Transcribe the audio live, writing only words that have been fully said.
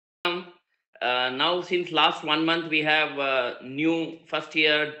now since last 1 month, we have new first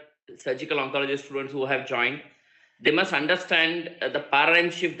year surgical oncology students who have joined. They must understand the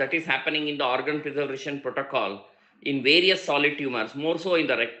paradigm shift that is happening in the organ preservation protocol in various solid tumors, more so in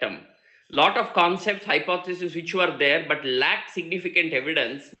the rectum. Lot of concepts, hypotheses which were there but lacked significant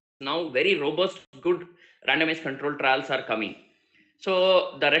evidence. Now very robust, good randomized control trials are coming.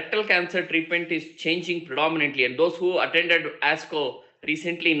 So the rectal cancer treatment is changing predominantly, and those who attended ASCO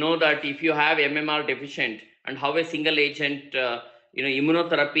recently know that if you have MMR deficient and how a single agent,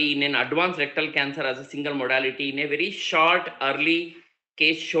 immunotherapy in an advanced rectal cancer as a single modality in a very short early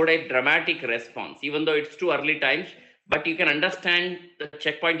case showed a dramatic response, even though it's too early times. But you can understand the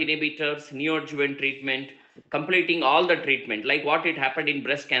checkpoint inhibitors, neoadjuvant treatment, completing all the treatment, like what it happened in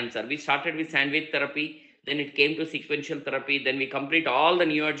breast cancer. We started with sandwich therapy, then it came to sequential therapy, then we complete all the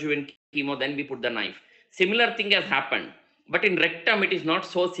neoadjuvant chemo, then we put the knife. Similar thing has happened, but in rectum it is not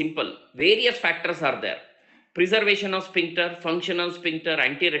so simple. Various factors are there: preservation of sphincter, functional sphincter,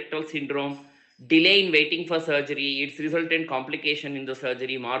 anti-rectal syndrome, delay in waiting for surgery, its resultant complication in the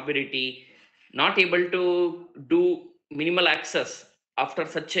surgery, morbidity, not able to do minimal access after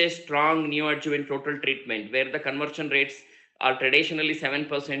such a strong neoadjuvant total treatment where the conversion rates are traditionally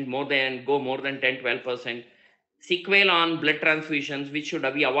 7%, more than 10-12%. Sequel on blood transfusions, which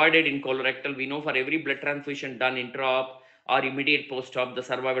should be avoided in colorectal. We know for every blood transfusion done intra-op or immediate post-op, the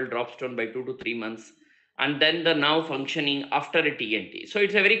survival drops down by 2 to 3 months. And then the now functioning after a TNT. So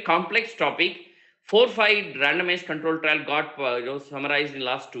it's a very complex topic. 4-5 randomized control trial got summarized in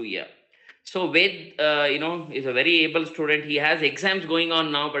last 2 years. So Ved, is a very able student. He has exams going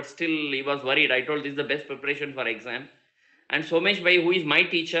on now, but still he was worried. I told this is the best preparation for exam. And Somesh Bhai, who is my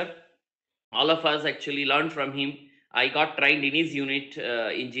teacher, all of us actually learned from him. I got trained in his unit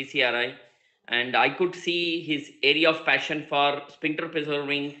in GCRI, and I could see his area of passion for sphincter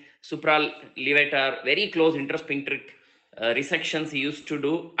preserving supralevator, very close intersphincteric resections he used to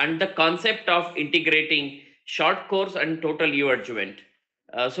do, and the concept of integrating short course and total U adjuvant.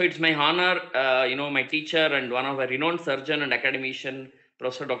 So it's my honor, my teacher and one of a renowned surgeon and academician,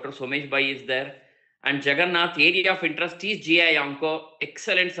 Professor Dr. Somesh Bhai is there. And Jagannath, area of interest is GI Onco,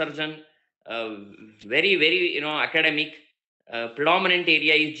 excellent surgeon, uh, very, very, academic. Predominant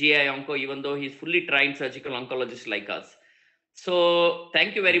area is GI Onco, even though he's fully trained surgical oncologist like us. So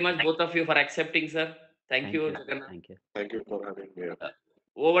thank you very Thank you. much, both of you, for accepting, sir. Thank Thank you, you. Jagannath. Thank you. Thank you for having me here.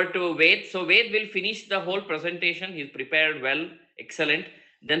 Over to Ved. So Ved will finish the whole presentation. He's prepared well, excellent.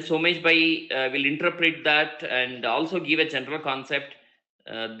 Then Somesh Bhai will interpret that and also give a general concept.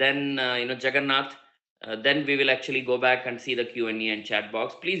 Then Jagannath. Then we will actually go back and see the Q&A and chat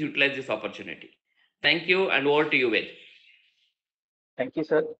box. Please utilize this opportunity. Thank you, and over to you, Ved. Thank you,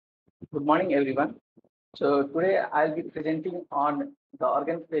 sir. Good morning, everyone. So today I'll be presenting on the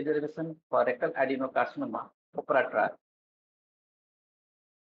organ preservation for rectal adenocarcinoma, Opera trial.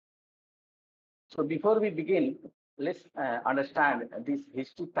 So before we begin, let's understand this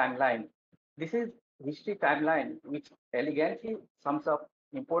history timeline. This is history timeline which elegantly sums up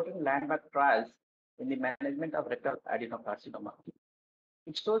important landmark trials in the management of rectal adenocarcinoma.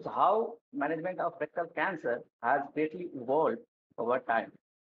 It shows how management of rectal cancer has greatly evolved over time.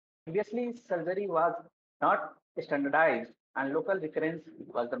 Previously, surgery was not standardized and local recurrence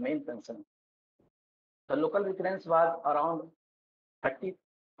was the main concern. The local recurrence was around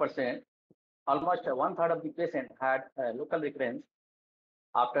 30%. Almost one third of the patient had local recurrence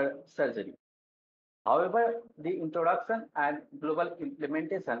after surgery. However, the introduction and global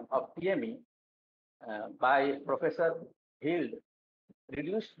implementation of TME by Professor Hild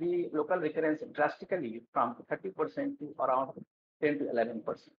reduced the local recurrence drastically from 30% to around 10 to 11%.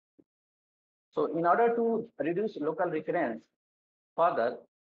 So in order to reduce local recurrence further,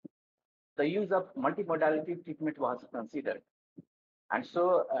 the use of multimodality treatment was considered. And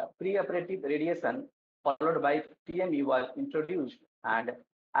so preoperative radiation followed by TME was introduced, and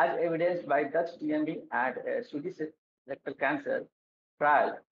as evidenced by Dutch TME and Swedish rectal cancer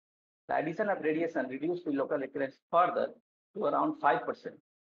trial, the addition of radiation reduced the local recurrence further to around 5%.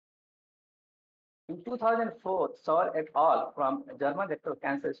 In 2004, Sauer et al. From German Rectal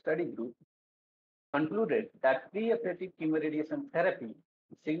Cancer Study Group concluded that preoperative chemoradiation therapy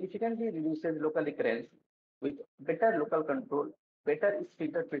significantly reduces local recurrence with better local control, better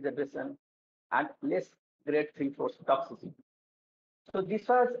sphincter preservation, and less grade 3/4 toxicity. So this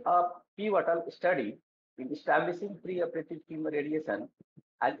was a pivotal study in establishing preoperative chemoradiation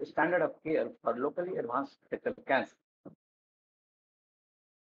as a standard of care for locally advanced rectal cancer.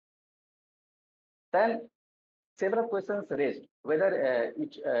 Then several questions raised whether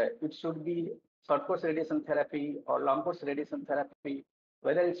it should be short course radiation therapy or long course radiation therapy.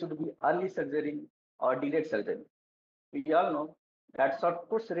 whether it should be early surgery or delayed surgery. We all know that short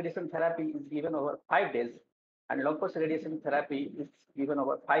course radiation therapy is given over 5 days and long course radiation therapy is given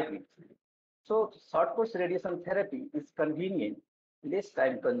over 5 weeks. So short course radiation therapy is convenient, less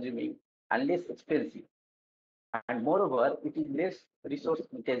time consuming, and less expensive. And moreover, it is less resource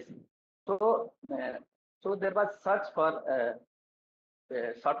intensive. So, so there was search for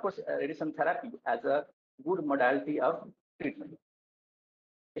short course radiation therapy as a good modality of treatment.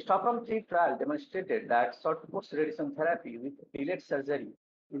 Stockholm 3 trial demonstrated that short course radiation therapy with delayed surgery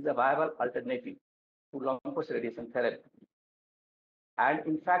is a viable alternative to long course radiation therapy. And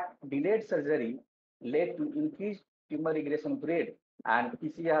in fact, delayed surgery led to increased tumor regression rate and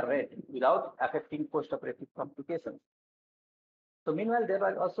PCR rate without affecting post-operative complications. So meanwhile, there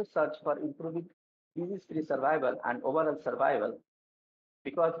was also search for improving disease-free survival and overall survival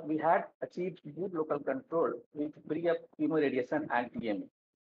because we had achieved good local control with pre-op chemoradiation and TME.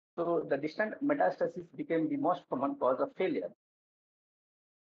 So the distant metastasis became the most common cause of failure.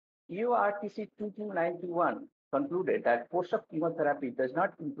 EORTC 22921 concluded that post-op chemotherapy does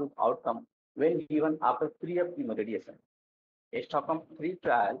not improve outcome when given after pre-op chemoradiation. A Stockholm 3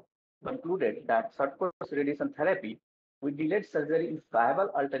 trial concluded that short course radiation therapy with delayed surgery is viable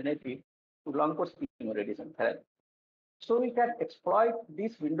alternative to long course chemoradiation therapy. So we can exploit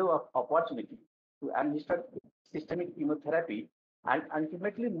this window of opportunity to administer systemic chemotherapy and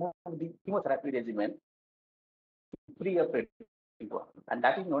ultimately move the chemotherapy regimen to pre-operative one, and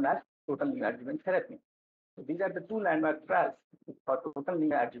that is known as total neoadjuvant therapy. So these are the two landmark trials for total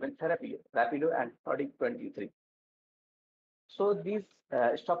neoadjuvant therapy, Rapido and PRODIG 23. So these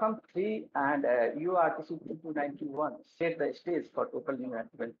Stockholm 3 and URTC 2291 set the stage for total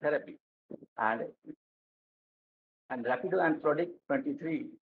neoadjuvant therapy, and Rapido and PRODIG 23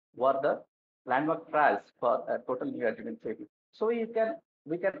 were the landmark trials for total neoadjuvant therapy. So we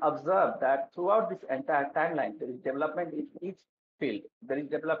can observe that throughout this entire timeline, there is development in each field. There is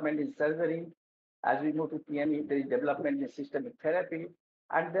development in surgery. As we move to TME, there is development in systemic therapy,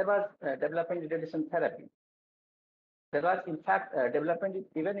 and there was development in radiation therapy. There was, in fact, development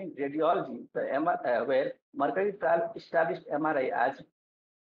even in radiology, where Mercury trial established MRI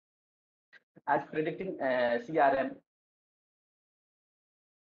as predicting CRM.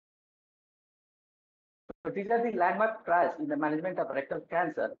 So these are the landmark trials in the management of rectal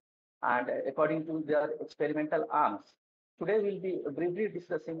cancer, and according to their experimental arms. Today we'll be briefly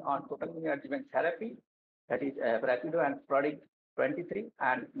discussing on total neoadjuvant therapy, that is Rapido and PRODIG 23,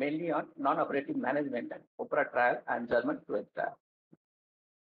 and mainly on non-operative management and Opera trial and German 12 trial.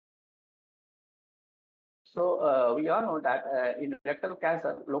 So we all know that in rectal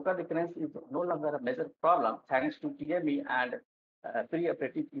cancer, local recurrence is no longer a major problem thanks to TME and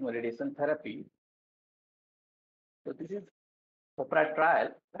pre-operative chemoradiation therapy. So this is Opera trial,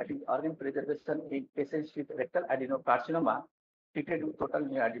 that is organ preservation in patients with rectal adenocarcinoma treated with total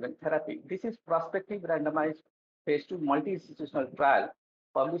neoadjuvant therapy. This is prospective randomized phase 2 multi-institutional trial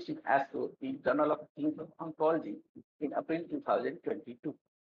published in ASCO, the Journal of Clinical Oncology, in April 2022.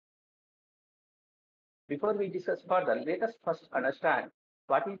 Before we discuss further, let us first understand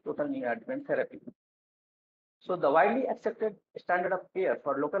what is total neoadjuvant therapy. So the widely accepted standard of care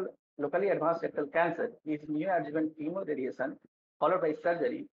for locally advanced rectal cancer is neoadjuvant chemoradiation followed by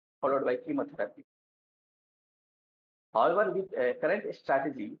surgery, followed by chemotherapy. However, with current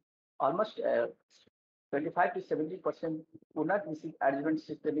strategy, almost 25 to 70% would not receive adjuvant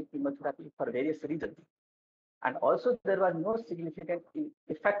systemic chemotherapy for various reasons. And also, there was no significant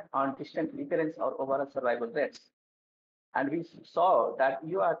effect on distant recurrence or overall survival rates. And we saw that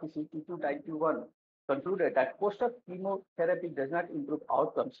URTC 2291 concluded that post-op chemotherapy does not improve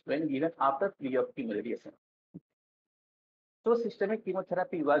outcomes when given after pre-op chemoradiation. So systemic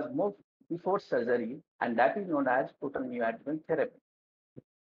chemotherapy was moved before surgery, and that is known as total neoadjuvant therapy.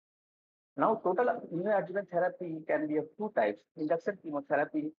 Now, total neoadjuvant therapy can be of two types: induction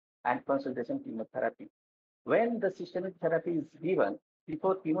chemotherapy and consolidation chemotherapy. When the systemic therapy is given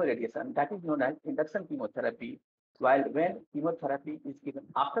before chemoradiation, that is known as induction chemotherapy, while when chemotherapy is given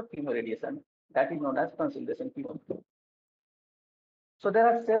after chemoradiation, that is known as consolidation chemotherapy. So there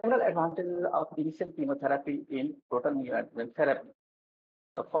are several advantages of initial chemotherapy in total neoadjuvant therapy.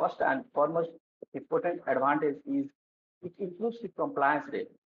 The first and foremost important advantage is it improves the compliance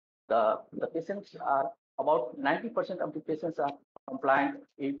rate. The patients are about 90% of the patients are compliant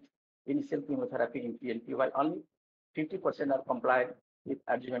with initial chemotherapy in TNT, while only 50% are compliant with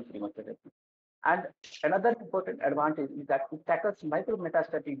adjuvant chemotherapy. And another important advantage is that it tackles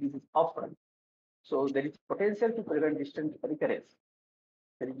micrometastatic disease upfront. So there is potential to prevent distant recurrence.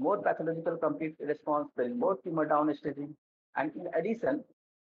 There is more pathological complete response, there is more tumor downstaging, and in addition,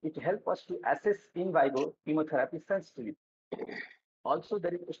 It helps us to assess in vivo chemotherapy sensitivity. Also,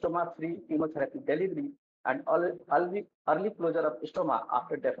 there is stoma-free chemotherapy delivery and early closure of stoma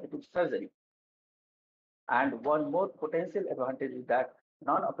after definitive surgery. And one more potential advantage is that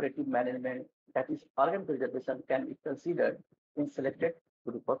non-operative management, that is organ preservation, can be considered in selected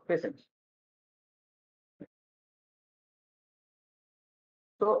group of patients.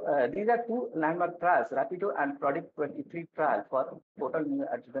 So these are two landmark trials, Rapido and Prodict 23 trial for total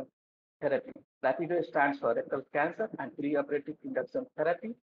neoadjuvant therapy. Rapido stands for rectal cancer and preoperative induction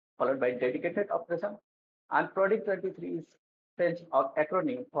therapy, followed by dedicated operation. And Prodict 23 is French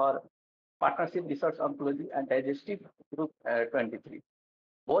acronym for Partnership Research Oncology and Digestive Group 23.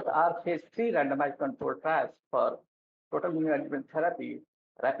 Both are phase 3 randomized controlled trials for total neoadjuvant therapy.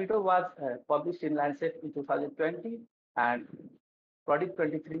 Rapido was published in Lancet in 2020 and Prodict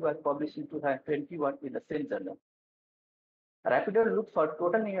 23 was published in 2021 in the same journal. Rapido looked for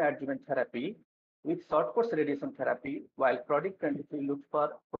total neoadjuvant therapy with short course radiation therapy, while Prodict 23 looked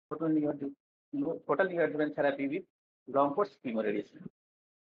for total neoadjuvant therapy with long course chemoradiation.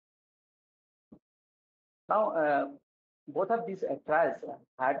 Now, both of these trials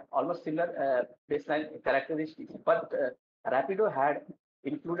had almost similar baseline characteristics, but Rapido had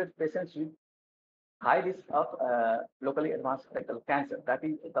included patients with high risk of locally advanced rectal cancer. That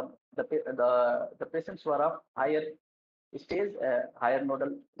is, the patients were of higher stage, higher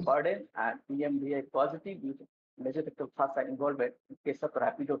nodal burden, and EMDI positive with major rectal fascia involvement in case of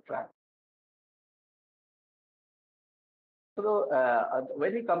Rapido trial. So,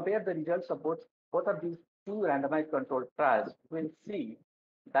 when we compare the results of both of these two randomized controlled trials, we'll see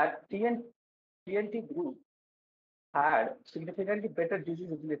that TNT group had significantly better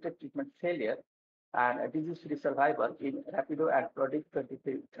disease-related treatment failure and a disease-free survival in Rapido and Prodict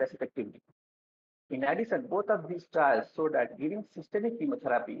 23 respectively. In addition, both of these trials show that giving systemic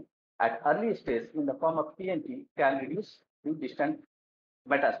chemotherapy at early stage in the form of TNT can reduce the distant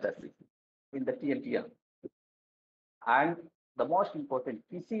metastasis in the TNT arm. And the most important,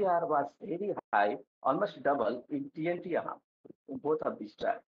 PCR was very high, almost double in TNT arm in both of these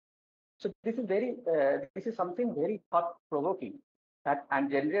trials. So this is something very thought-provoking that and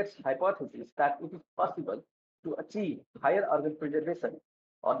generates hypothesis that it is possible to achieve higher organ preservation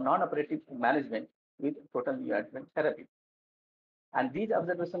or non-operative management with total neoadjuvant therapy. And these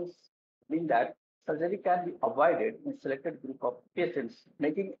observations mean that surgery can be avoided in selected group of patients,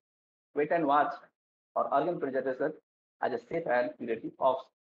 making wait and watch or organ preservation as a safe and curative option.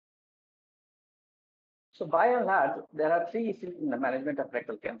 So by and large, there are three issues in the management of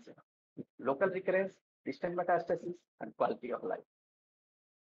rectal cancer: local recurrence, distant metastasis, and quality of life.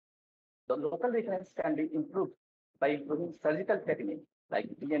 The local recurrence can be improved by improving surgical techniques like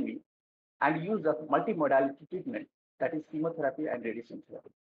DNV and use of multimodality treatment, that is chemotherapy and radiation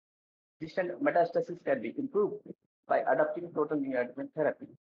therapy. Distant metastasis can be improved by adopting total neoadjuvant therapy.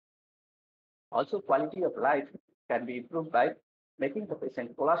 Also, quality of life can be improved by making the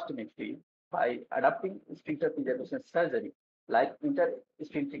patient colostomy free by adopting sphincter preservation surgery like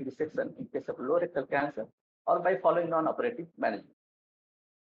intersphincteric resection in case of low rectal cancer or by following non-operative management.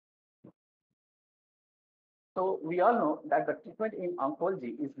 So we all know that the treatment in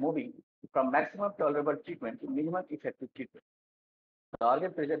oncology is moving from maximum tolerable treatment to minimum effective treatment. The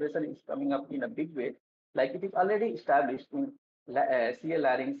organ preservation is coming up in a big way, like it is already established in CA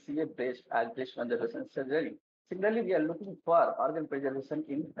larynx, CA breast as breast conservation surgery. Similarly, we are looking for organ preservation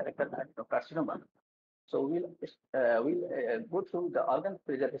in rectal adenocarcinoma. So we'll go through the organ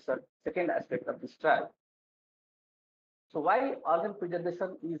preservation second aspect of this trial. So why organ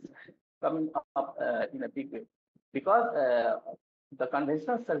preservation is coming up in a big way? Because the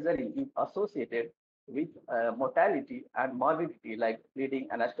conventional surgery is associated with mortality and morbidity like bleeding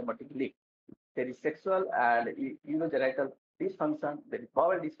and anastomotic leak. There is sexual and urogenital dysfunction, there is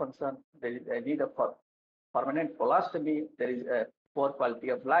bowel dysfunction, there is a need of permanent colostomy, there is a poor quality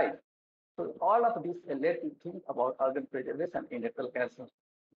of life. So all of this led to think about organ preservation in rectal cancer.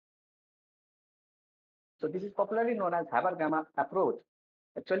 So this is popularly known as Haber-Gamma approach.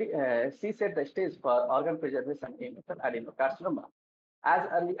 Actually, she set the stage for organ preservation in rectal adenocarcinoma. As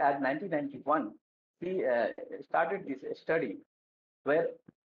early as 1991, she started this study where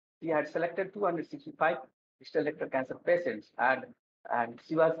she had selected 265 distal rectal cancer patients and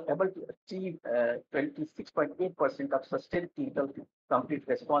she was able to achieve 26.8% of sustained clinical complete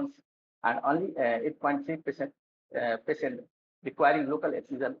response and only 8.3% patient requiring local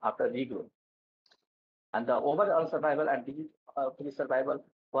excision after regrowth. And the overall survival and disease-free survival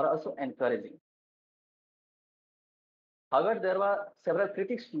were also encouraging. However, there were several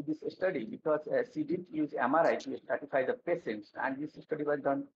critics to this study because she didn't use MRI to stratify the patients, and this study was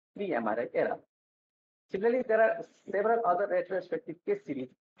done pre-MRI era. Similarly, there are several other retrospective case series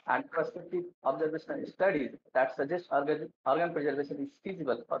and prospective observational studies that suggest organ preservation is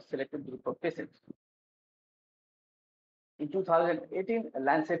feasible for selected group of patients. In 2018,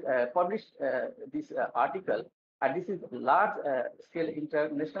 Lancet published this article, and this is large-scale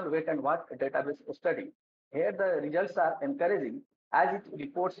international wait and watch database study. Here, the results are encouraging as it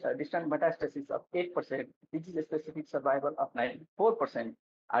reports distant metastasis of 8%, disease-specific survival of 94%,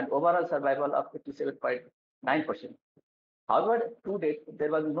 and overall survival of 57.9%. However, to date,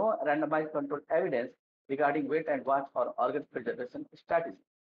 there was no randomized controlled evidence regarding wait and watch or organ preservation strategy.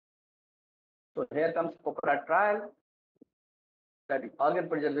 So here comes Opera trial, that is organ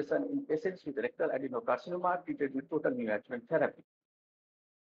preservation in patients with rectal adenocarcinoma treated with total neoadjuvant therapy.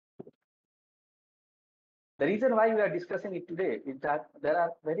 The reason why we are discussing it today is that there are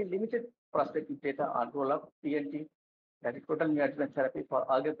very limited prospective data on roll-up TNT, that is total neoadjuvant therapy for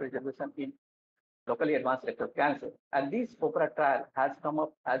organ preservation in locally advanced rectal cancer. And this OPRA trial has come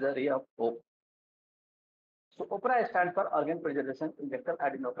up as a ray of hope. So OPRA stands for Organ Preservation in Rectal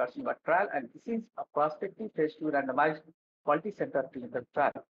Adenocarcinoma Trial, and this is a prospective phase 2 randomized multi-center clinical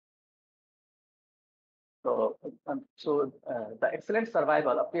trial. So, the excellent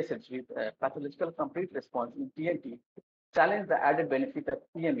survival of patients with pathological complete response in TNT challenge the added benefit of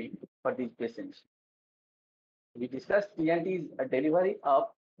PME for these patients. We discussed TNT's delivery of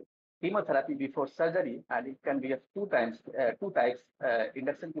chemotherapy before surgery, and it can be of two types,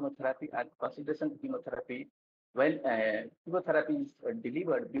 induction chemotherapy and concentration chemotherapy. When chemotherapy is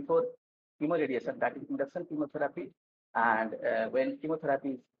delivered before chemoradiation, that is induction chemotherapy, and when chemotherapy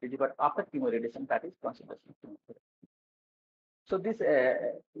is delivered after chemoradiation, that is concentration chemotherapy. So this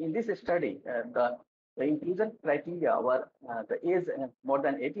in this study, the inclusion criteria were the age more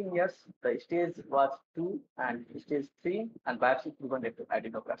than 18 years, the stage was 2 and stage 3, and biopsy proven rectal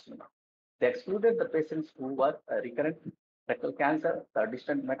adenocarcinoma. They excluded the patients who were recurrent rectal cancer, the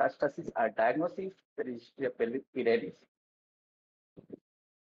distant metastasis are diagnosis, there is history of pelvic periodis.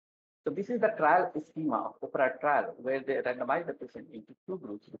 So this is the trial schema of OPERA trial, where they randomize the patient into two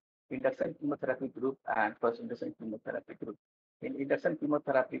groups, induction chemotherapy group and concentration chemotherapy group. In induction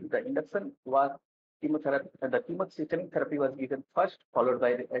chemotherapy, the induction was chemotherapy, the chemosystemic therapy was given first, followed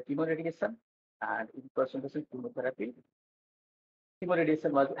by the chemoradiation, and in concentration chemotherapy,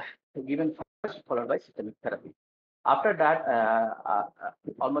 chemoradiation was given first, followed by systemic therapy. After that,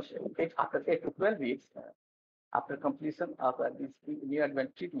 after 8 to 12 weeks, after completion of this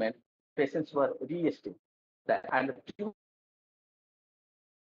neoadjuvant treatment, patients were re-staged, and the tumor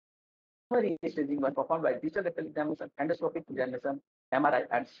re-staging was performed by digital rectal examination, endoscopic examination, MRI,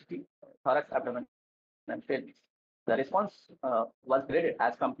 and CT, thorax, abdomen, and pelvis. The response was graded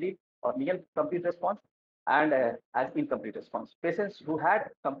as complete or near complete response and as incomplete response. Patients who had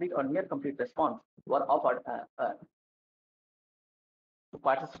complete or near complete response were offered to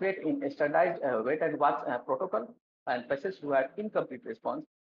participate in a standardized wait and watch protocol, and patients who had incomplete response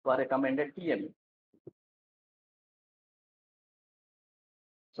were recommended TME.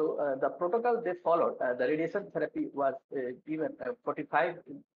 So the protocol they followed, the radiation therapy was given 45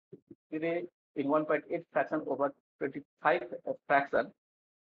 gray in 1.8 fraction over 25 fraction,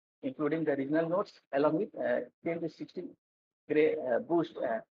 including the regional nodes, along with 10 to 16 gray boost,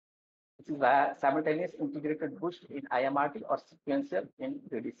 which is via simultaneous integrated boost in IMRT or sequential in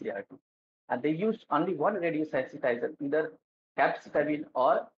radioCRT. And they used only one radiosensitizer, either capecitabine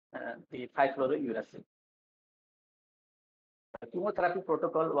or the 5-fluorouracil. The chemotherapy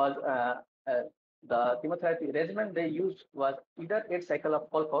protocol was the chemotherapy regimen they used was either 8 cycles of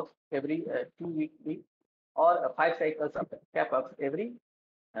Folfox every 2 weeks or 5 cycles of Capox every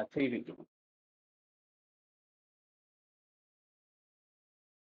 3 weeks.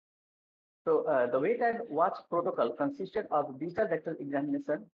 So the wait and watch protocol consisted of digital rectal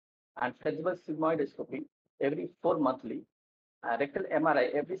examination and flexible sigmoidoscopy every 4 monthly, rectal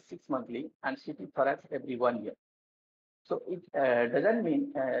MRI every 6 monthly, and CT thorax every 1 year. So it doesn't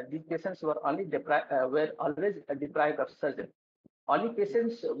mean these patients were only were always deprived of surgery. Only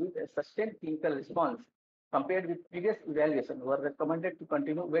patients with a sustained clinical response compared with previous evaluation were recommended to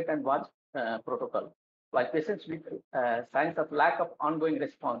continue wait and watch protocol, while patients with signs of lack of ongoing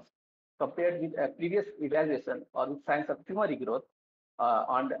response compared with a previous evaluation or with signs of tumor regrowth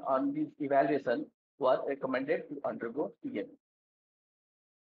on this evaluation were recommended to undergo TME.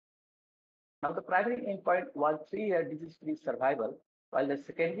 Now, the primary endpoint was 3-year disease-free survival, while the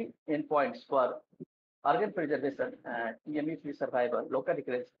secondary endpoints were organ preservation, TME-free survival, local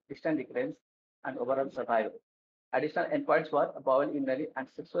recurrence, distant recurrence, and overall survival. Additional endpoints were bowel injury and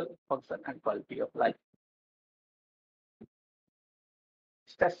sexual function and quality of life.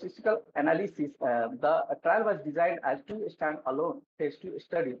 Statistical analysis. The trial was designed as two stand-alone phase 2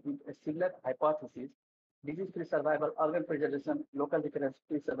 studies with a similar hypothesis: disease-free survival, organ preservation, local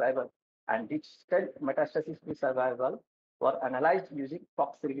recurrence-free survival, and distant metastasis-free survival were analyzed using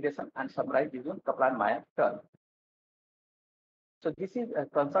Fox regression and summarized using Kaplan-Meier curve. So this is a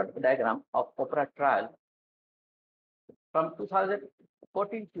consult diagram of Opera trial from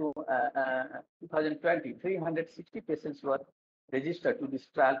 2014 to 2020. 360 patients were registered to this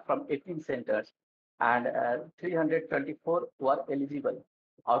trial from 18 centers, and 324 were eligible,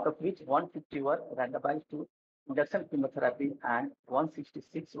 out of which 150 were randomized to induction chemotherapy and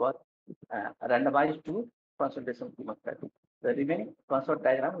 166 were randomized to consolidation chemotherapy. The remaining consult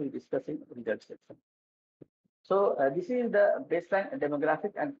diagram we will discuss in result section. So this is the baseline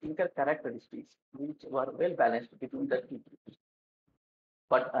demographic and clinical characteristics, which were well balanced between the two groups.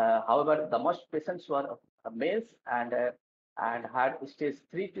 But however, the most patients were males and had stage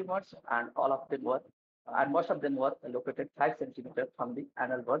 3 tumors, and most of them were located 5 centimeters from the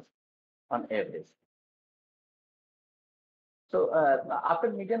anal buds on average. So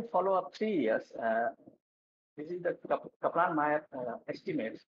after median follow-up 3 years, this is the Kaplan-Meier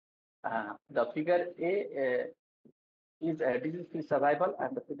estimates. The figure A is disease-free survival,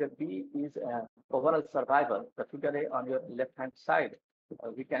 and the figure B is overall survival. The figure A on your left-hand side,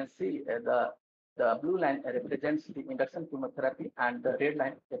 we can see the blue line represents the induction chemotherapy, and the red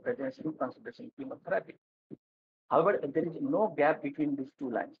line represents the consolidation chemotherapy. However, there is no gap between these two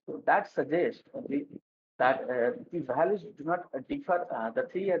lines. So that suggests that these values do not differ. The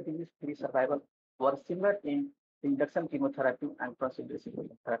 3-year disease-free survival were similar in induction chemotherapy and consolidation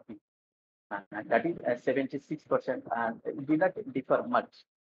chemotherapy. That is 76%, and it did not differ much.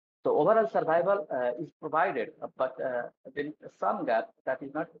 So overall survival is provided, but there is some gap that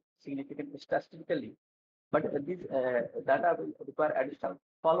is not significant statistically. But this data will require additional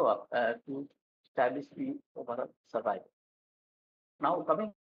follow-up to establish the overall survival. Now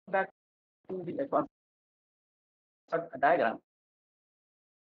coming back to the diagram.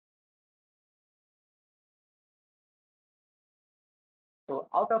 So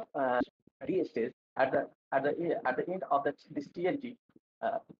out of D stage at the end of this TNT,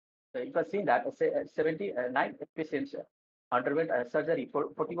 it was seen that 79 patients underwent surgery,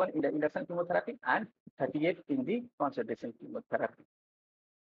 41 in the induction chemotherapy and 38 in the consolidation chemotherapy.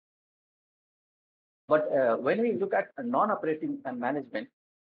 But when we look at non-operating management,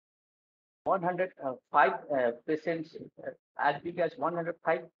 105 patients, as big as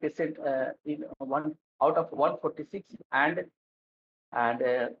 105 patients in one out of 146, and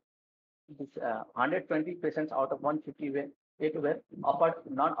this 120 patients out of 158 were offered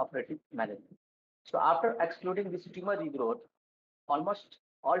non-operative management. So after excluding this tumor regrowth, almost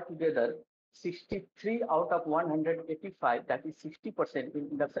altogether 63 out of 185, that is 60% in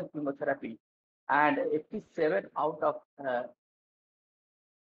induction chemotherapy, and 87 out of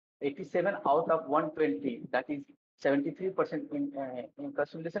 120, that is 73% in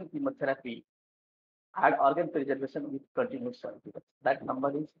consolidation chemotherapy, had organ preservation with continued survival. That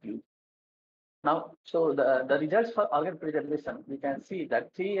number is huge. Now, so the results for organ preservation, we can see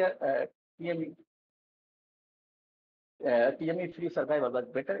that 3-year TME-free survival was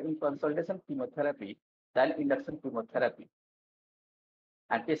better in consolidation chemotherapy than induction chemotherapy.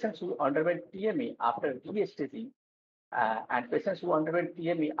 And patients who underwent TME after de-staging and patients who underwent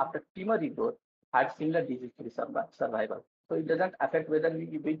TME after tumor regrowth had similar disease-free survival. So it doesn't affect whether we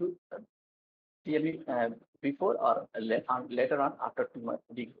do TME before or later on after tumor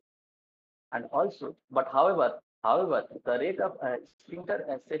regrowth. And also, but however, the rate of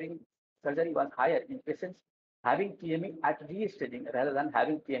sphincter shedding surgery was higher in patients having TME at re-staging rather than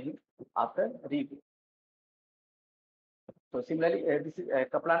having TME after regrowth. So similarly, this is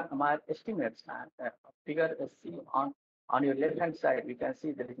Kaplan-Meier estimates, and figure C on your left-hand side, we can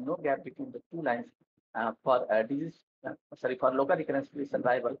see there is no gap between the two lines for for local recurrence-free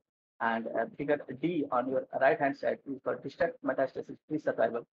survival, and figure D on your right-hand side is for distant metastasis-free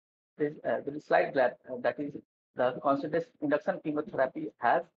survival. There is slight gap, that is the consolidation induction chemotherapy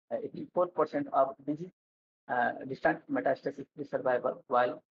has 84% of disease distant metastasis-free survival,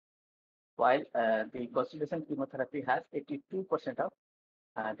 while the consolidation chemotherapy has 82% of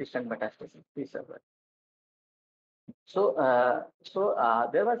distant metastasis-free survival. So,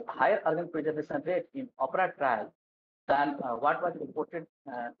 there was higher organ preservation rate in Opera trial than what was reported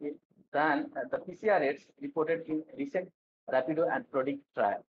than the PCR rates reported in recent Rapido and Prodict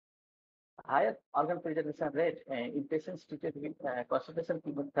trial. Higher organ preservation rate in patients treated with consolidation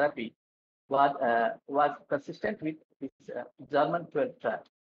chemotherapy was consistent with this German 12 trial.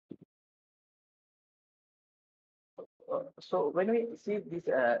 So when we see these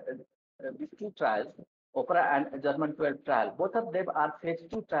two trials, Opera and German 12 trial, both of them are phase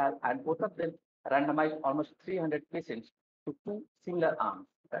 2 trial, and both of them randomized almost 300 patients to two similar arms,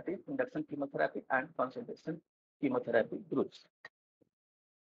 that is induction chemotherapy and concentration chemotherapy groups.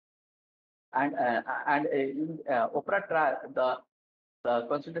 And in Opera trial, the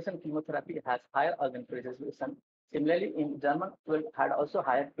concentration chemotherapy has higher organ preservation. Similarly, in German 12 had also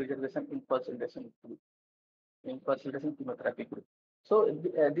higher preservation in concentration group, in concentration chemotherapy group. So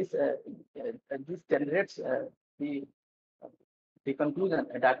this generates the the conclusion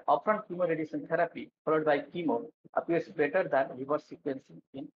that upfront chemoradiation therapy followed by chemo appears better than reverse sequencing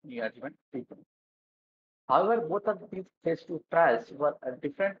in neoadjuvant treatment. However, both of these phase 2 trials were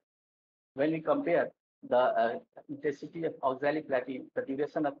different when we compare the intensity of oxaliplatin, the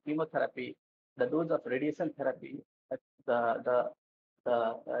duration of chemotherapy, the dose of radiation therapy, the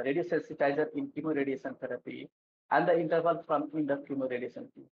radiosensitizer in chemoradiation therapy, and the interval from in the chemoradiation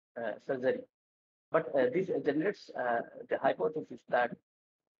surgery. But this generates the hypothesis that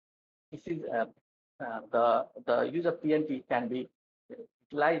this is the use of TNT can be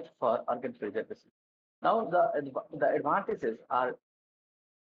utilized for organ preservation. Now the advantages are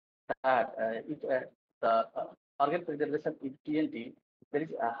that the organ preservation in TNT, there is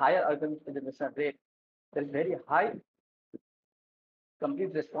a higher organ preservation rate. There is very high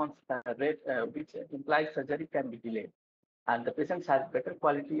complete response rate, which implies surgery can be delayed, and the patients has better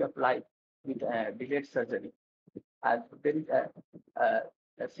quality of life with delayed surgery. And there is a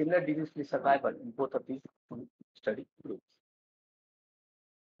similar disease-free survival in both of these two study groups.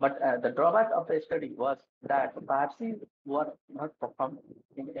 But the drawback of the study was that biopsies were not performed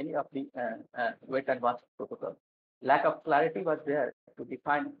in any of the wait and watch protocol. Lack of clarity was there to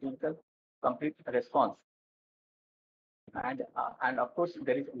define clinical complete response. And of course,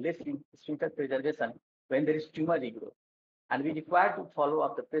 there is less sphincter preservation when there is tumor regrowth. And we require to follow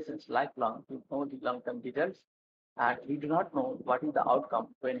up the patients lifelong to know the long-term results. And we do not know what is the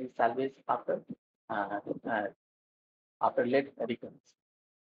outcome when we salvage after late recurrence.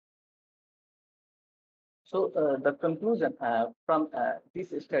 So the conclusion from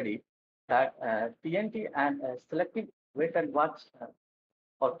this study that TNT and selective wait and watch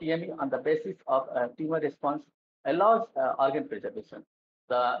or TME on the basis of tumor response allows organ preservation.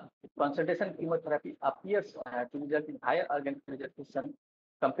 The concentration chemotherapy appears to result in higher organ preservation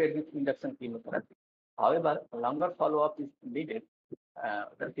compared with induction chemotherapy. However, a longer follow-up is needed,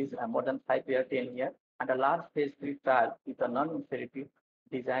 that is more than 5 years, 10 years, and a large phase 3 trial with a non-inferiority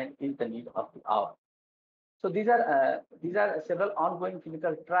design is the need of the hour. So these are several ongoing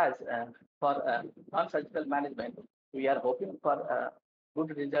clinical trials for non-surgical management. We are hoping for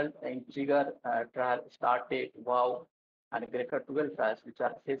good result in Trigger trial, StarTake, WOW, and Greater 12 trials, which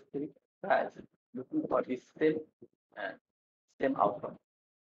are phase 3 trials, looking for the same outcome.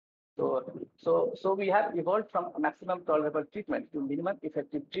 So we have evolved from maximum tolerable treatment to minimum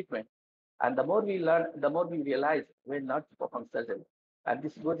effective treatment. And the more we learn, the more we realize when not to perform surgery. And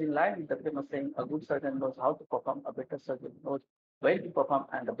this goes in line with the famous saying, a good surgeon knows how to perform, a better surgeon knows when to perform,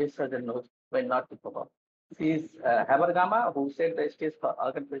 and the best surgeon knows when not to perform. This is Habergama, who set the stage for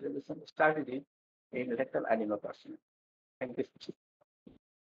organ preservation strategy in rectal adenocarcinoma. Thank you.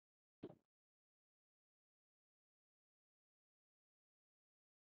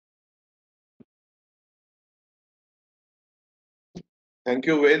 Thank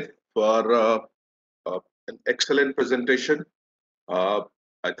you, Ved, for an excellent presentation. Uh,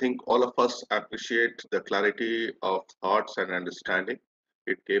 I think all of us appreciate the clarity of thoughts and understanding.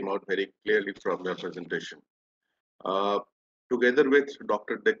 It came out very clearly from your presentation. Uh, Together with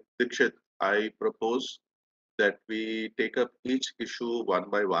Dr. Dixit, I propose that we take up each issue one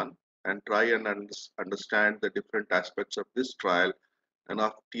by one and try and understand the different aspects of this trial and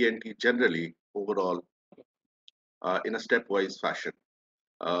of TNT generally overall in a stepwise fashion.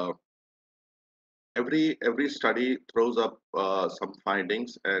 Uh, every study throws up some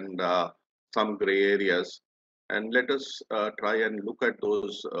findings and some gray areas, and let us try and look at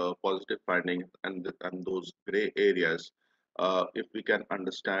those positive findings and those gray areas if we can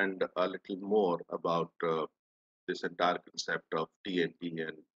understand a little more about this entire concept of TNT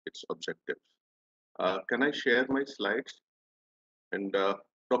and its objectives. Can I share my slides? And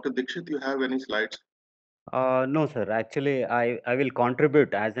Dr. Dixit, you have any slides? No, sir. Actually, I will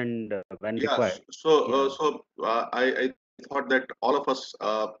contribute as and when Yes. required. So, Yeah. I thought that all of us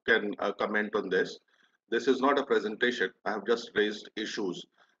can comment on this. This is not a presentation. I have just raised issues,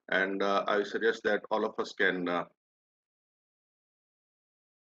 and I suggest that all of us can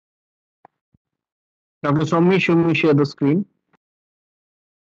Dr. Somesh, you may share the screen.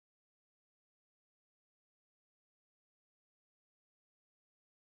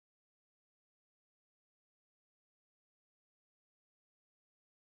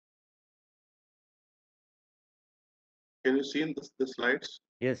 Can you see in the slides?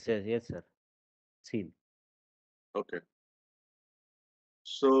 Yes, yes, yes, sir. Seen. Okay.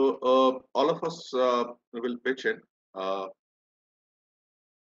 So all of us will pitch in. Uh,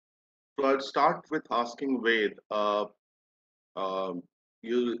 so I'll start with asking Ved. Um,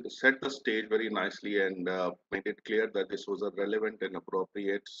 you set the stage very nicely and made it clear that this was a relevant and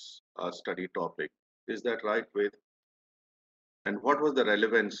appropriate study topic. Is that right, Ved? And what was the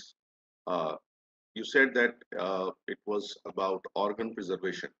relevance? Uh, you said that it was about organ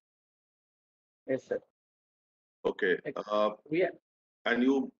preservation. Yes, sir. Okay. We are, And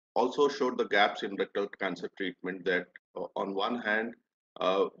you also showed the gaps in rectal cancer treatment that on one hand,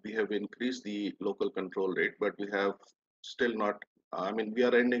 we have increased the local control rate, but we have still not, I mean, we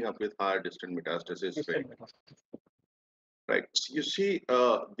are ending up with higher distant metastasis rate, right? So you see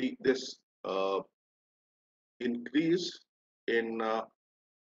this increase in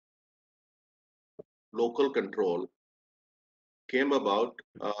local control came about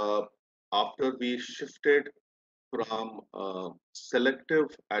after we shifted from selective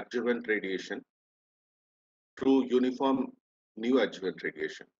adjuvant radiation to uniform neoadjuvant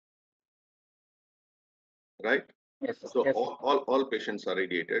radiation, right? yes, sir. So Yes, sir. all patients are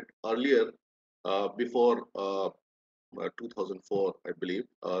radiated. Earlier, before 2004, I believe,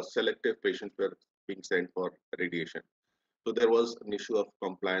 selective patients were being sent for radiation. So there was an issue of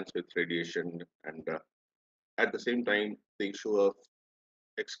compliance with radiation, and at the same time, the issue of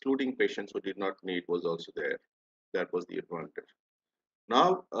excluding patients who did not need was also there. That was the advantage.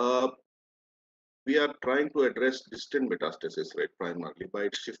 Now, we are trying to address distant metastasis rate primarily by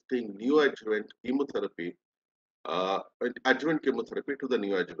shifting neoadjuvant chemotherapy, adjuvant chemotherapy to the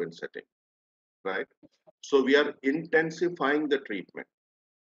neoadjuvant setting, right? So we are intensifying the treatment,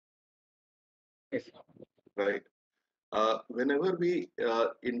 Yes, sir. right? Whenever we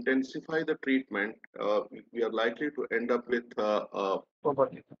intensify the treatment, we are likely to end up with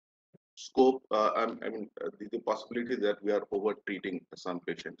Probably. scope, I mean, the possibility that we are over treating some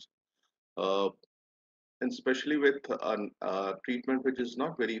patients, uh, and especially with treatment which is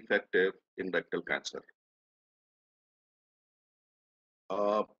not very effective in rectal cancer.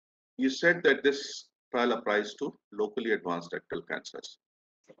 Uh, you said that this trial applies to locally advanced rectal cancers.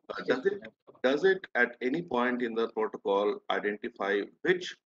 Yes, Does it at any point in the protocol identify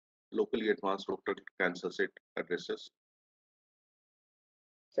which locally advanced rectal cancers it addresses?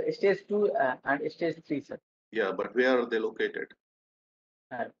 so stage 2 and stage 3, sir. Yeah, but where are they located?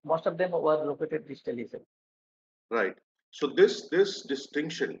 Most of them were located distally, sir. Right. So this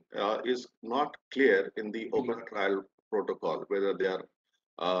distinction is not clear in the open trial protocol, whether they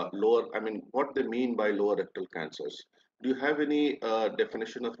are lower. I mean, what they mean by lower rectal cancers. Do you have any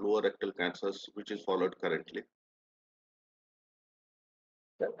definition of lower rectal cancers which is followed currently?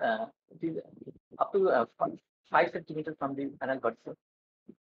 So, it is up to 5 centimeters from the anal bud, sir.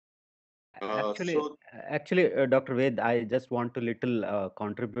 Actually, So Dr. Ved, I just want to little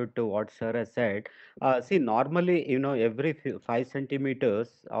contribute to what sir has said. See, normally, every 5 centimeters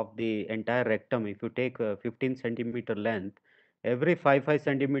of the entire rectum, if you take 15 centimeter length, every 5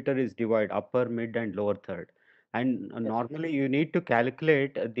 centimeter is divided upper, mid, and lower third. And Yes, sir. normally, you need to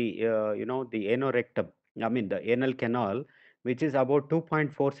calculate the anorectum, I mean, the anal canal, which is about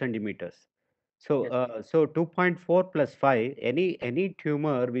 2.4 centimeters. So, Yes, sir. 2.4 plus 5, any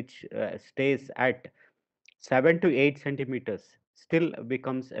tumor which stays at 7 to 8 centimeters still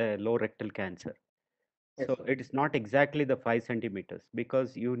becomes a low rectal cancer. Yes, So sir. it is not exactly the 5 centimeters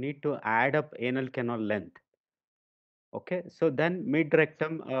because you need to add up anal canal length. Okay, so then mid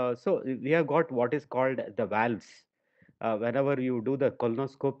rectum, so we have got what is called the valves. Whenever you do the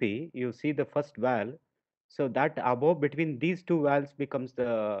colonoscopy, you see the first valve. So that above between these two valves becomes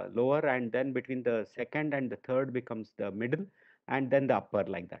the lower, and then between the second and the third becomes the middle, and then the upper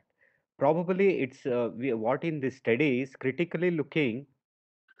like that. Probably it's what in this study is critically looking,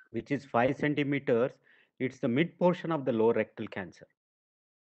 which is 5 centimeters. It's the mid portion of the lower rectal cancer.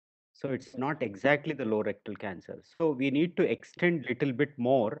 So it's Yes, not exactly the low rectal cancer. So we need to extend little bit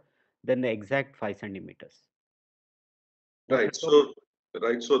more than the exact 5 centimeters. Dr. right.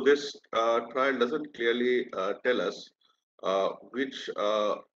 Somesh. So this trial doesn't clearly tell us which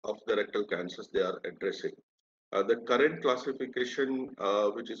of the rectal cancers they are addressing. The current classification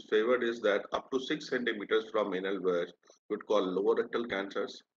which is favored is that up to 6 centimeters from anal where would call lower rectal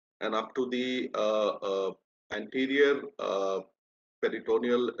cancers, and up to the anterior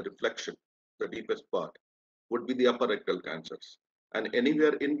peritoneal reflection, the deepest part, would be the upper rectal cancers. And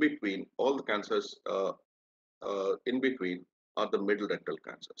anywhere in between, all the cancers in between are the middle rectal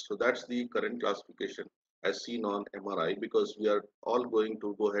cancers. So that's the current classification as seen on MRI, because we are all going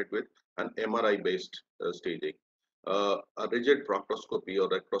to go ahead with an MRI based staging. A rigid proctoscopy or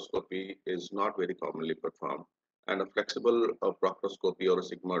rectoscopy is not very commonly performed, and a flexible proctoscopy or a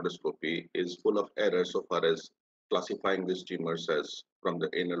sigmoidoscopy is full of errors so far as classifying these tumors as from the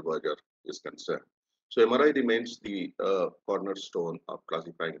anal verge is concerned. So MRI remains the cornerstone of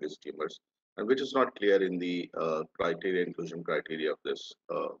classifying these tumors, and which is not clear in the criteria, inclusion criteria of this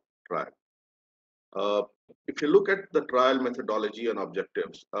trial. If you look at the trial methodology and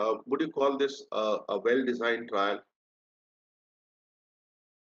objectives, would you call this a well-designed trial?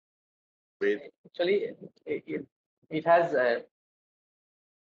 With Actually, it has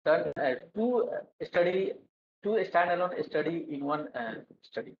done two standalone study in one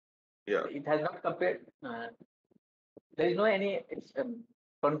study. yeah, It has not compared. There is no any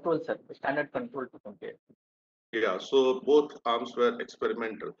control, sir, standard control to compare. yeah. So both arms were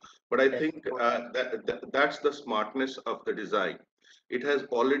experimental, but I Yes, think both are. that's the smartness of the design. It has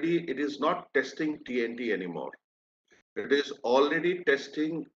already. It is not testing TNT anymore. It is already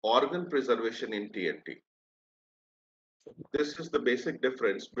testing organ preservation in TNT. This is the basic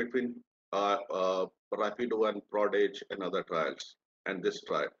difference between Rapido and Prodage and other trials and this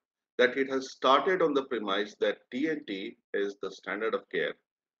trial. That it has started on the premise that TNT is the standard of care,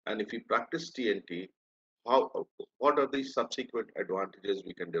 and if we practice TNT, how what are the subsequent advantages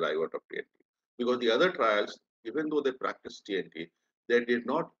we can derive out of TNT? Because the other trials, even though they practiced TNT, they did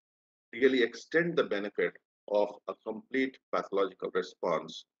not really extend the benefit of a complete pathological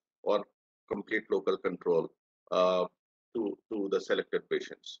response or complete local control uh, to the selected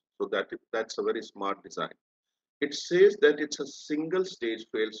patients. So that's a very smart design. It says that it's a single stage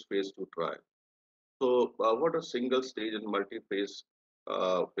phase 2 trial. So what are single stage and multi-phase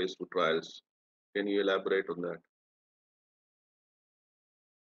phase 2 trials? Can you elaborate on that?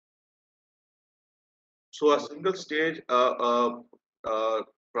 So a single stage trial,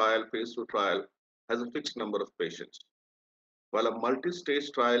 phase 2 trial, has a fixed number of patients, while a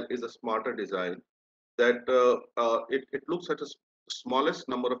multi-stage trial is a smarter design that it looks at a smallest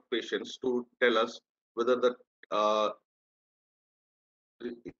number of patients to tell us whether uh,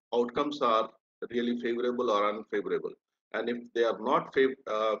 the outcomes are really favorable or unfavorable. And if they are not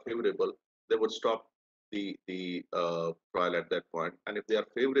favorable, they would stop the trial at that point. And if they are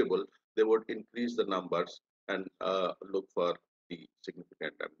favorable, they would increase the numbers and look for the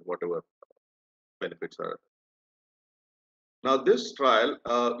significant and whatever benefits are. Now, this trial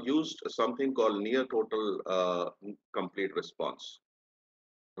used something called near total complete response,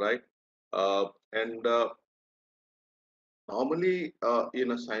 right? And Normally,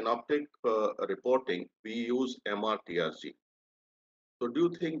 in a synoptic reporting, we use MRTRG. So, do you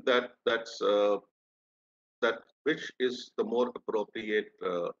think that that which is the more appropriate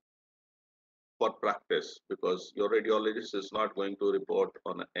for practice? Because your radiologist is not going to report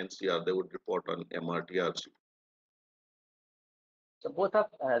on NCR; they would report on MRTRG. So both of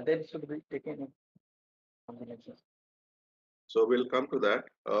them should be taken in combination. So, we'll come to that.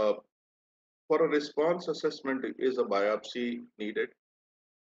 For a response assessment, is a biopsy needed?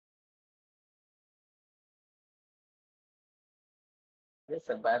 Yes,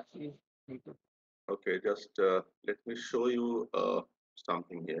 sir, biopsy is needed. Okay, just let me show you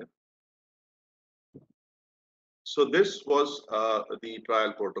something here. So this was the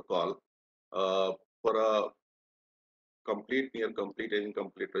trial protocol for a complete, near complete, and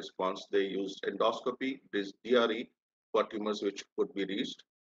incomplete response. They used endoscopy, this DRE for tumors which could be reached,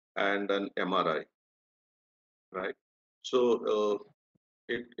 and an MRI, right? So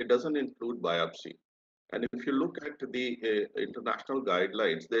it doesn't include biopsy. And if you look at the international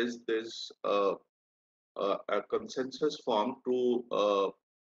guidelines, there's a consensus form to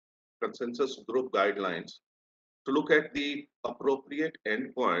consensus group guidelines to look at the appropriate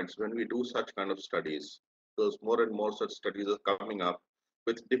endpoints when we do such kind of studies. Because more and more such studies are coming up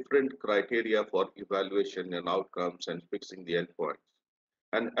with different criteria for evaluation and outcomes and fixing the endpoints.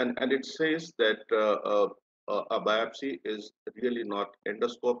 And it says that a biopsy is really not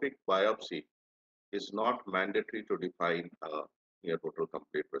endoscopic biopsy is not mandatory to define near total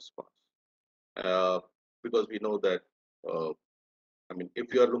complete response. Uh, because we know that, I mean,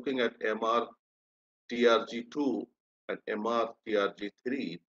 if you are looking at MRTRG2 and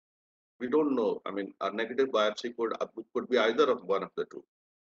MRTRG3, we don't know. I mean, a negative biopsy could be either of one of the two.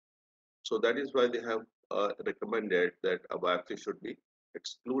 So that is why they have recommended that a biopsy should be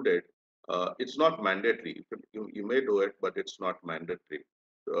excluded. It's not mandatory. You may do it, but it's not mandatory.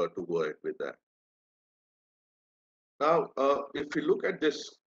 to go ahead with that. Now, if we look at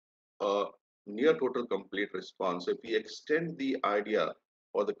this uh, near total complete response, if we extend the idea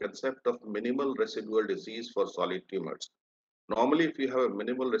or the concept of minimal residual disease for solid tumors, normally if you have a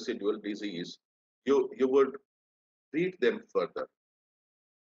minimal residual disease, you would treat them further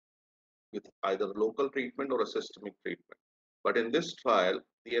with either local treatment or a systemic treatment. But in this trial,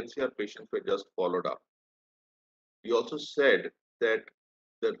 the NCR patients were just followed up. You also said that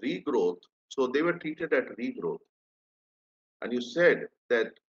the regrowth, so they were treated at regrowth, and you said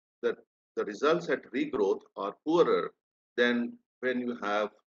that the, the results at regrowth are poorer than when you have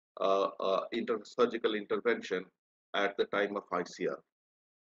surgical intervention at the time of ICR,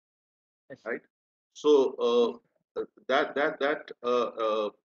 Yes. right? So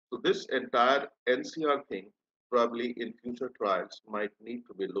so this entire NCR thing probably in future trials might need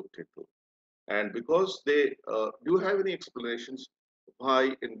to be looked into. And because they do you have any explanations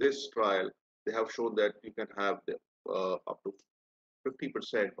why in this trial they have shown that you can have the, up to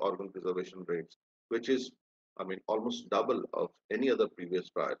 50% organ preservation rates, which is, I mean, almost double of any other previous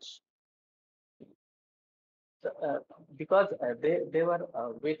trials. So, because they were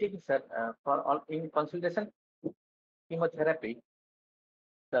waiting, sir, for all in consultation chemotherapy,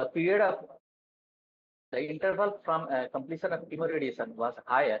 the period of the interval from completion of chemoradiation was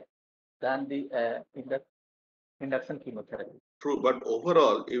higher than the induction chemotherapy. True, but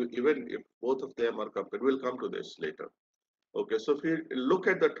overall, even if both of them are compared, we'll come to this later. Okay, so if you look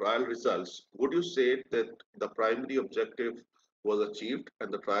at the trial results, would you say that the primary objective was achieved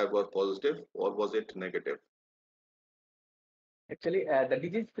and the trial was positive, or was it negative? Actually, the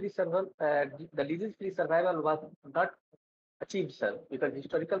disease-free survival was not achieved, sir, because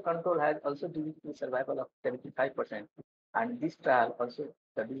historical control has also disease-free survival of 75%, and this trial also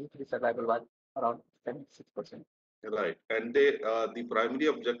the disease-free survival was around 76%. Right, and the primary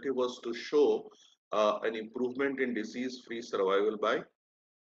objective was to show an improvement in disease-free survival by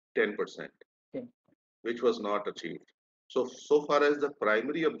 10%, Okay. which was not achieved. So, so far as the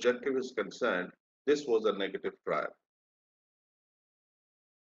primary objective is concerned, this was a negative trial,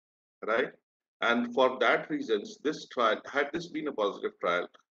 right? And for that reasons, this trial, had this been a positive trial,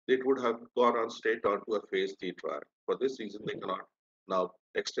 it would have gone on straight on to a phase 3 trial. For this reason, they cannot now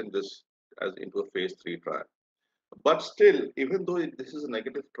extend this as into a phase 3 trial. But still, even though this is a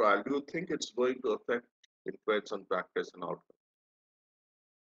negative trial, do you think it's going to affect influence on practice and outcome?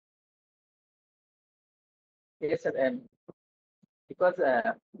 Yes, sir, and because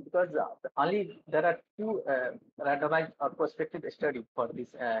only there are two randomized or prospective study for this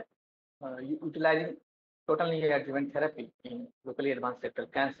utilizing total neoadjuvant therapy in locally advanced rectal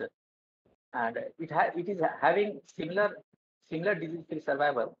cancer, and it is having similar disease-free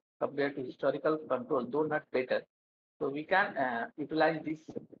survival compared to historical control, though not better. So we can utilize this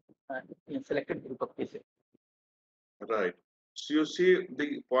in selected group of cases. Right. So you see,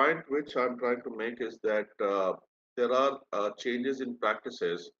 the point which I'm trying to make is that there are changes in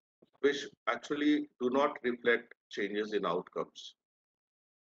practices which actually do not reflect changes in outcomes.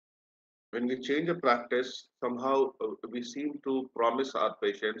 When we change a practice, somehow we seem to promise our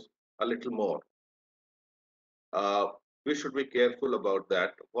patients a little more. Uh, we should be careful about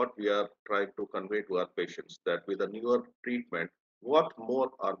that, what we are trying to convey to our patients, that with a newer treatment, what more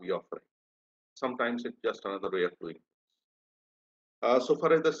are we offering? Sometimes it's just another way of doing it. So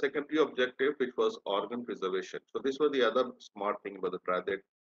far as the secondary objective, which was organ preservation. So this was the other smart thing about the trial. They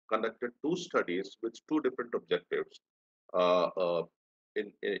conducted two studies with two different objectives uh, uh,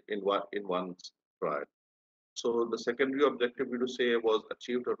 in one trial. So the secondary objective, we do say, was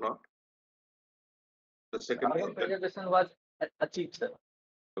achieved or not? The secondary Organ objective, preservation was achieved, sir.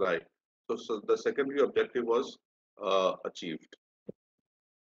 right? So the secondary objective was achieved.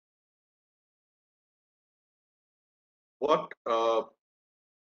 What what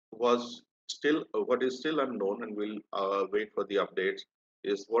is still unknown, and we'll wait for the updates,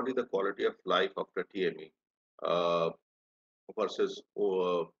 is what is the quality of life after TME versus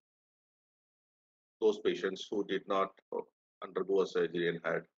those patients who did not undergo a surgery and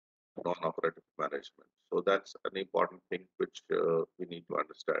had non-operative management. So that's an important thing which we need to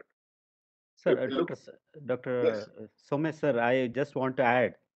understand. Sir, If we look, yes, Dr. Somesh, sir, I just want to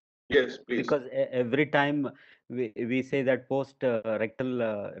add, yes, please, because every time we say that post rectal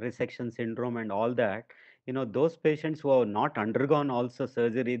resection syndrome and all that, those patients who have not undergone also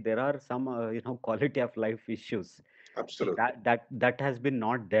surgery, there are some quality of life issues. So absolutely, that has been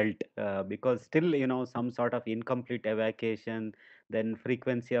not dealt, because still some sort of incomplete evacuation, then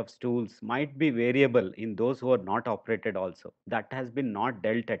frequency of stools might be variable in those who are not operated also. That has been not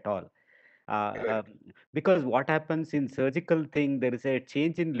dealt at all. Uh, um, because what happens in surgical thing, there is a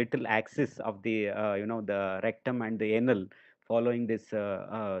change in little axis of the the rectum and the anal following this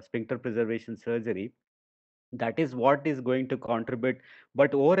sphincter preservation surgery. That is what is going to contribute,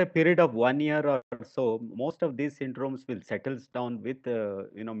 but over a period of 1 year or so, most of these syndromes will settles down with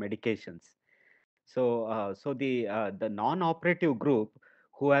medications. So the non-operative group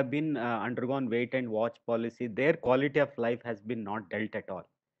who have been undergone wait and watch policy, their quality of life has been not dealt at all.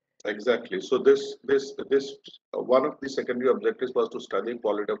 Exactly. So this one of the secondary objectives was to study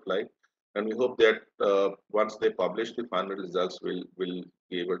quality of life, and we hope that once they publish the final results, we'll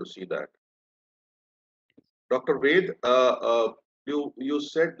be able to see that. Dr. Ved, you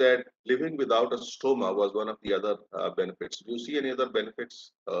said that living without a stoma was one of the other benefits. Do you see any other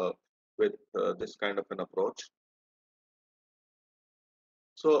benefits with this kind of an approach?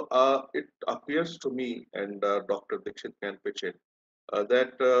 So it appears to me, and Dr. Dixit can pitch in,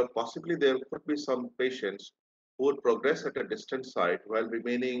 that possibly there could be some patients who would progress at a distant site while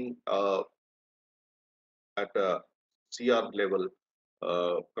remaining at a CR level,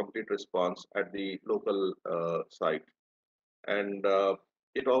 complete response at the local site. And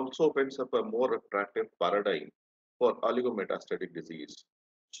it also opens up a more attractive paradigm for oligometastatic disease.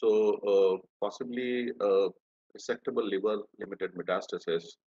 So possibly resectable liver limited metastasis.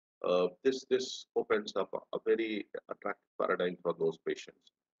 This opens up a very attractive paradigm for those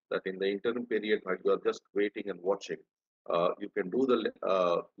patients. That in the interim period while you are just waiting and watching, you can do the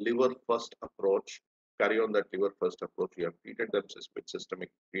liver first approach, carry on that liver first approach. You have treated them with systemic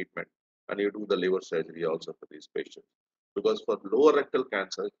treatment, and you do the liver surgery also for these patients. Because for lower rectal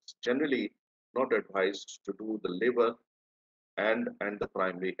cancer, it's generally not advised to do the liver and the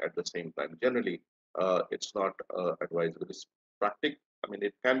primary at the same time. Generally, it's not advised. It's practic. I mean,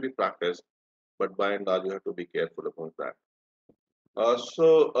 it can be practiced, but by and large, you have to be careful about that.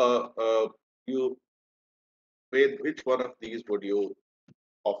 You, with which one of these would you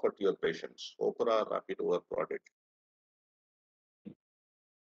offer to your patients? Opera, Rapido, or Prodigy?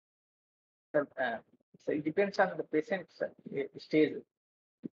 So it depends on the patient's stage.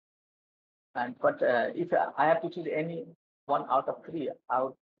 And but if I have to choose any one out of three, I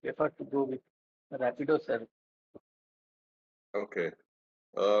would prefer to go with Rapido service. Okay.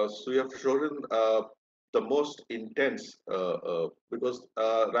 So you have chosen the most intense because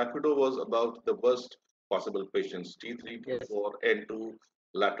Rapido was about the worst possible patients: T3, Yes. T4, N2,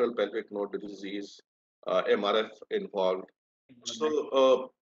 lateral pelvic node disease, MRF involved.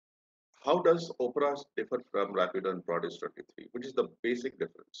 So, how does Opera differ from Rapido and Prodis 23? Which is the basic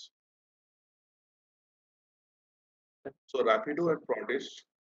difference? So, Rapido and Prodis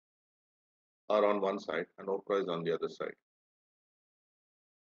are on one side, and Opera is on the other side.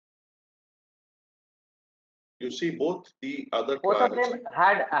 You see, both the other Both of trials. them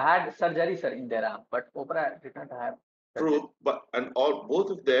had surgery, sir, in their arm, but Opera did not have surgery. True, but and all both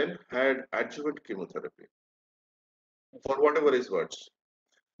of them had adjuvant chemotherapy for whatever is worse.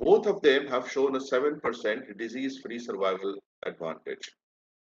 Both of them have shown a 7% disease-free survival advantage,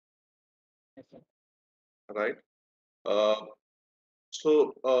 Yes, sir. right? Uh,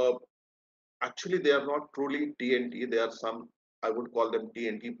 so actually, they are not truly TNT. They are some, I would call them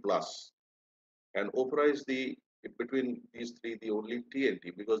TNT plus. And Opera is the between these three the only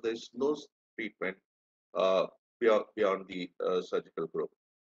TNT because there is no treatment uh, beyond the surgical group.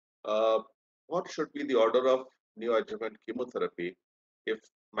 Uh, what should be the order of neoadjuvant chemotherapy if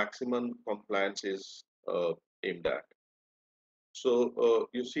maximum compliance is aimed at? So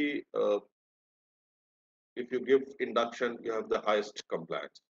you see, if you give induction, you have the highest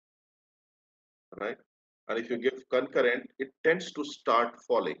compliance, right? And if you give concurrent, it tends to start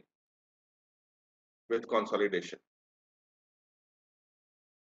falling with consolidation.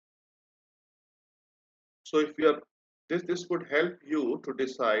 So if you are this would help you to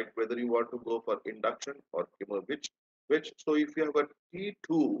decide whether you want to go for induction or chemo, which so if you have a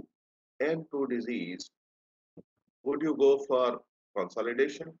T2 N2 disease, would you go for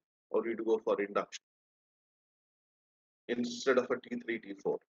consolidation or would you go for induction instead of a T3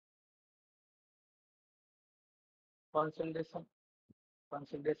 T4? Consolidation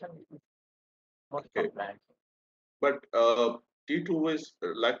is most Okay, compliant. but T2 is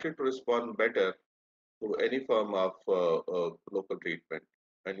likely to respond better to any form of local treatment,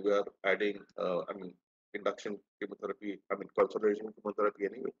 and we are adding, I mean, induction chemotherapy, I mean, consolidation chemotherapy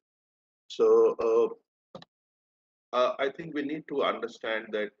anyway. So I think we need to understand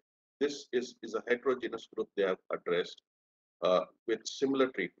that this is a heterogeneous group they have addressed with similar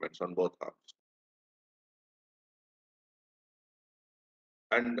treatments on both arms.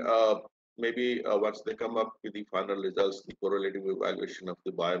 And maybe once they come up with the final results, the correlative evaluation of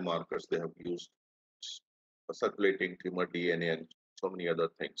the biomarkers they have used, s- circulating tumor DNA and so many other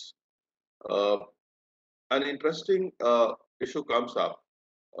things. Uh, an interesting issue comes up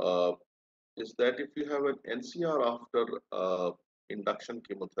uh, is that if you have an NCR after induction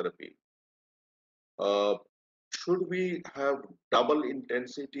chemotherapy, uh, should we have double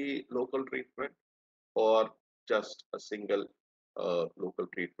intensity local treatment or just a single local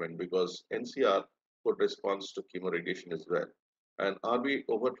treatment? Because NCR could respond to chemoradiation as well. And are we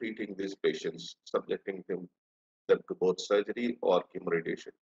over treating these patients, subjecting them to both surgery or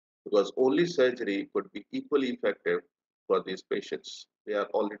chemoradiation? Because only surgery could be equally effective for these patients. They are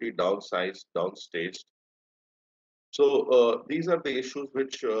already downsized, downstaged. So these are the issues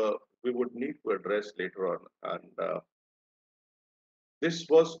which we would need to address later on. And this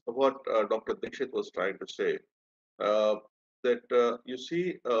was what Dr. Dixit was trying to say, uh, that you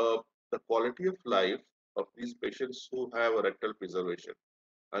see the quality of life of these patients who have a rectal preservation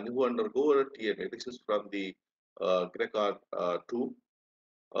and who undergo a TMA. This is from the GRECA 2.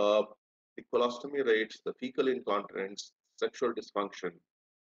 Uh, the colostomy rates, the fecal incontinence, sexual dysfunction,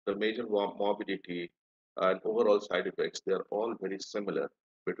 the major morbidity, and overall side effects, they are all very similar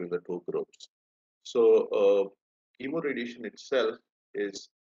between the two groups. So, chemoradiation itself is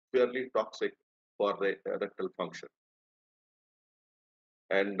fairly toxic for the rectal function.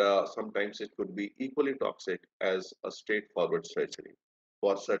 And sometimes it could be equally toxic as a straightforward surgery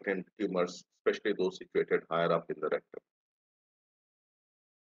for certain tumors, especially those situated higher up in the rectum.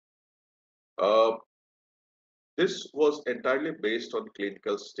 Uh, this was entirely based on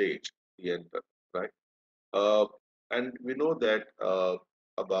clinical stage, the enter, right? Uh, and we know that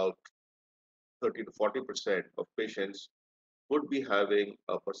about 30 to 40% of patients would be having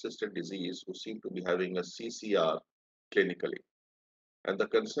a persistent disease who seem to be having a CCR clinically. And the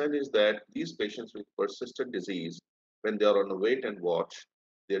concern is that these patients with persistent disease, when they are on a wait and watch,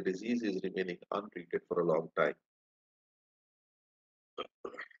 their disease is remaining untreated for a long time.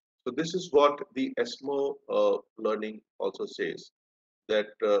 So this is what the ESMO learning also says, that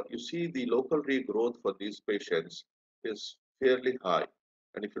you see the local regrowth for these patients is fairly high.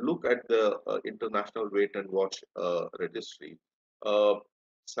 And if you look at the international wait and watch registry, uh,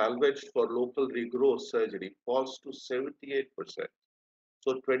 salvage for local regrowth surgery falls to 78%.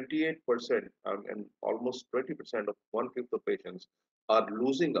 So 28% and almost 20% of one-fifth of patients are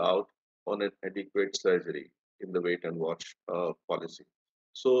losing out on an adequate surgery in the wait and watch policy.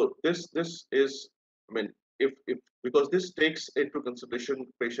 So this is, I mean, if because this takes into consideration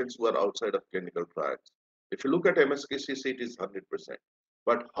patients who are outside of clinical trials. If you look at MSKCC, it is 100%.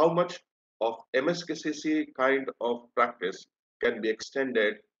 But how much of MSKCC kind of practice can be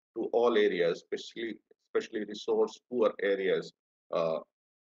extended to all areas, especially resource poor areas uh,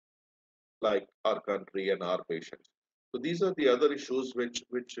 like our country and our patients. So these are the other issues which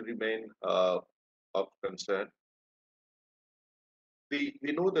remain of concern. We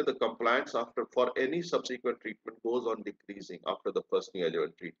know that the compliance after for any subsequent treatment goes on decreasing after the first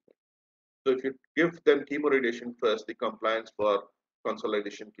neoadjuvant treatment. So if you give them chemoradiation first, the compliance for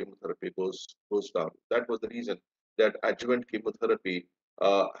consolidation chemotherapy goes down. That was the reason that adjuvant chemotherapy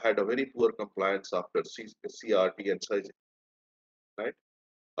had a very poor compliance after CRT and surgery, right?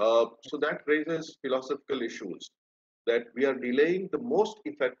 So that raises philosophical issues that we are delaying the most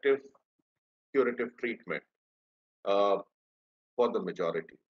effective curative treatment uh, for the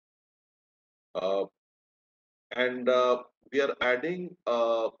majority. Uh, and we are adding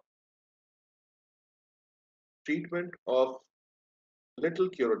treatment of little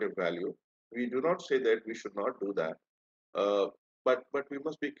curative value. We do not say that we should not do that, but we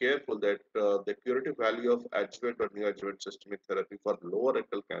must be careful that the curative value of adjuvant or neoadjuvant systemic therapy for lower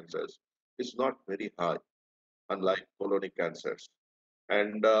rectal cancers is not very high, unlike colonic cancers.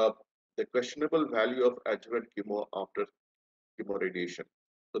 And the questionable value of adjuvant chemo after chemoradiation.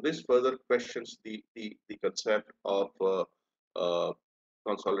 So this further questions the concept of uh,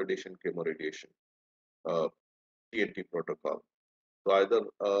 consolidation chemoradiation, uh, TNT protocol. So either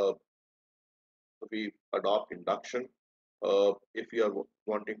we adopt induction if we are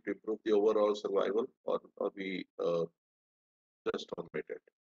wanting to improve the overall survival, or we just omit it.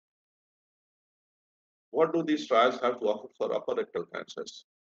 What do these trials have to offer for upper rectal cancers?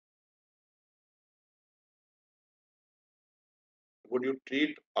 Would you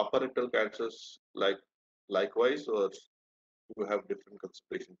treat upper rectal cancers likewise, or you have different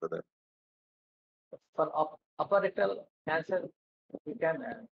consideration for that? For upper rectal cancer, we can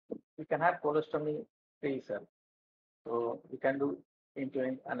have colostomy free, sir. So we can do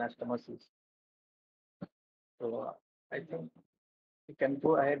end-to-end anastomosis. So I think you can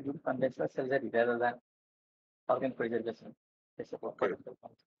go ahead with conventional surgery rather than organ preservation. That's a Okay. wonderful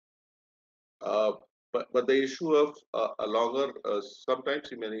concept. Uh, but the issue of a longer,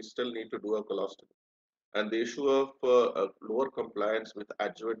 sometimes you may still need to do a colostomy. And the issue of lower compliance with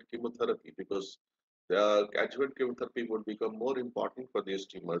adjuvant chemotherapy, because the adjuvant chemotherapy would become more important for these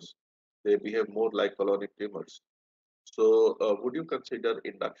tumors. They behave more like colonic tumors. So, would you consider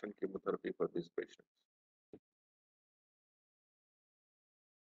induction chemotherapy for these patients?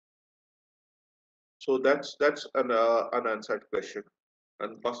 So that's an unanswered question,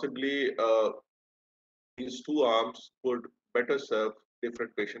 and possibly these two arms could better serve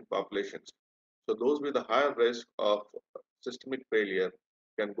different patient populations. So those with a higher risk of systemic failure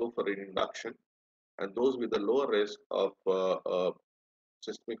can go for an induction, and those with a lower risk of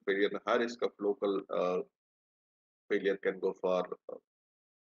systemic failure and high risk of local failure can go for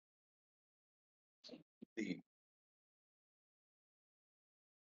the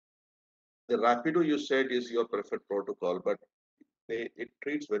the rapido you said is your preferred protocol, but it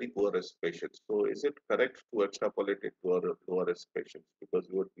treats very poor risk patients. So is it correct to extrapolate it to our lower risk patients because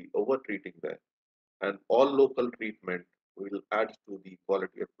we would be over treating them, and all local treatment will add to the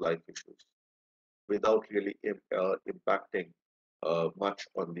quality of life issues without really impacting much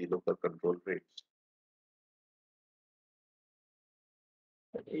on the local control rates.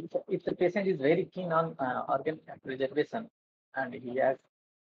 If the patient is very keen on organ preservation and he has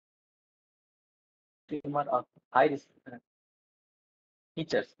tumor of high risk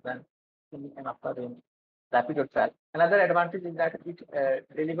features, then we can offer him rapid trial. Another advantage is that it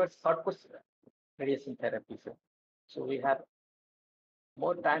delivers short course radiation therapy. So we have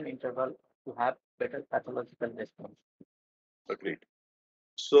more time interval to have better pathological response. Agreed.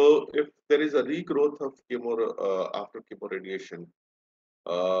 So if there is a regrowth of chemo after chemoradiation,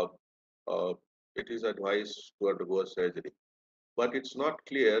 uh, uh, it is advised to undergo a surgery. But it's not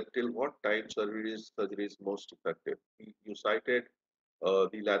clear till what time surgery is most effective. You cited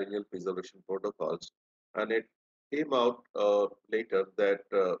the laryngeal preservation protocols, and it came out later that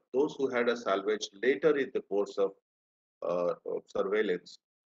those who had a salvage later in the course of surveillance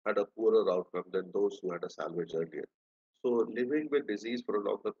had a poorer outcome than those who had a salvage earlier. So living with disease for a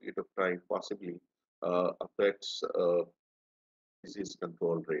longer period of time possibly affects disease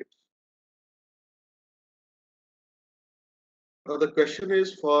control rates. Now the question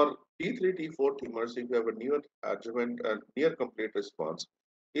is for T3, T4 tumors, if you have a near adjuvant and near complete response,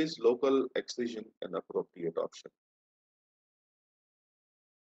 is local excision an appropriate option?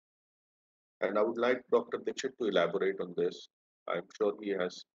 And I would like Dr. Dixit to elaborate on this. I'm sure he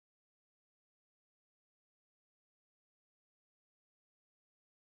has.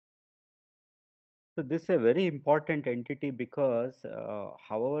 So this is a very important entity because,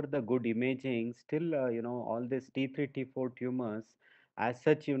 however, the good imaging still, all these T3, T4 tumors, as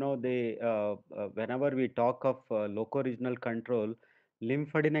such, whenever we talk of loco-regional control,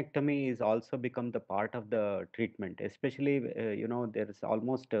 lymphadenectomy is also become the part of the treatment. Especially, there is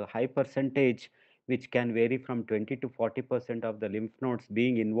almost a high percentage which can vary from 20 to 40% of the lymph nodes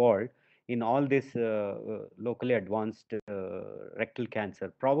being involved in all this locally advanced rectal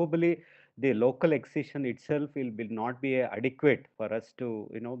cancer. Probably the local excision itself will not be adequate for us to,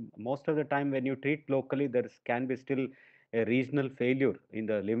 most of the time when you treat locally, there can be still a regional failure in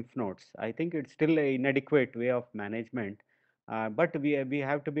the lymph nodes. I think it's still an inadequate way of management, but we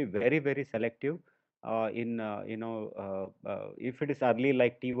have to be very, very selective. If it is early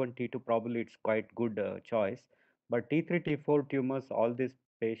like T1, T2, probably it's quite good choice. But T3, T4 tumors, all these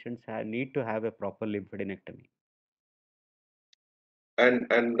patients need to have a proper lymphadenectomy. And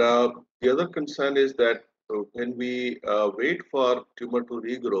the other concern is that when we wait for tumor to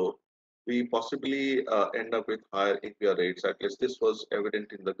regrow, we possibly end up with higher APR rates. At least this was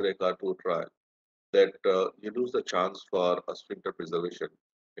evident in the GRECA2 trial, that you lose the chance for a sphincter preservation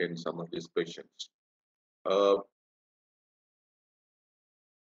in some of these patients. Uh,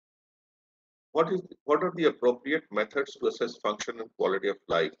 what are the appropriate methods to assess function and quality of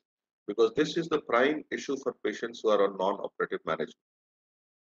life? Because this is the prime issue for patients who are on non-operative management.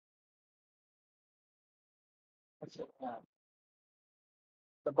 So,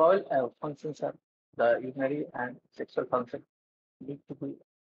 the bowel functions are the urinary and sexual function need to be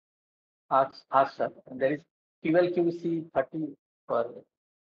asked, and there is QLQC 30 for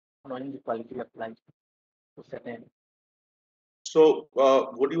knowing the quality of life to certain. So,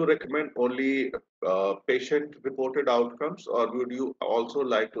 would you recommend only patient-reported outcomes, or would you also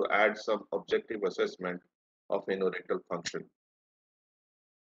like to add some objective assessment of anorectal function?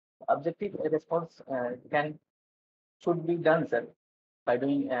 Objective response should be done, sir, by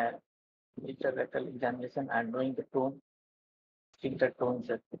doing rectal examination and knowing the tone sphincter tone,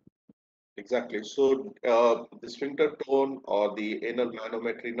 sir. Exactly. So the sphincter tone or the anal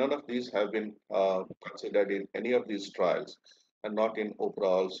manometry, none of these have been considered in any of these trials, and not in OPRA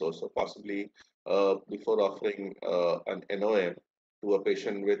also. So possibly before offering an NOM to a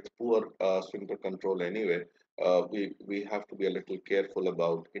patient with poor sphincter control anyway, we have to be a little careful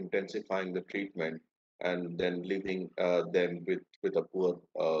about intensifying the treatment and then leaving them with a poor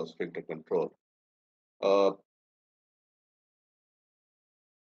sphincter control. Uh,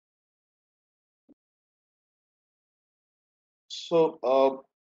 so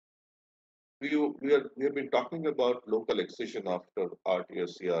we have been talking about local excision after RT or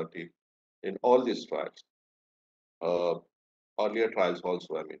CRT in all these trials, uh, earlier trials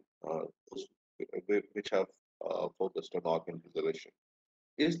also, I mean, those which have focused on organ preservation.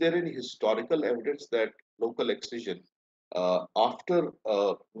 Is there any historical evidence that local excision after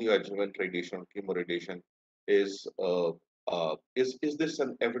neoadjuvant radiation, chemoradiation, is is this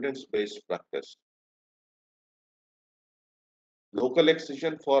an evidence-based practice? Local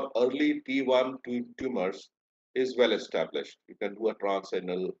excision for early T1 tumors is well established. You can do a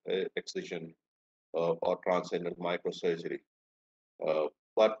transanal excision or transanal microsurgery.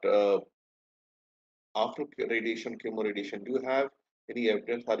 But after radiation, chemoradiation, do you have any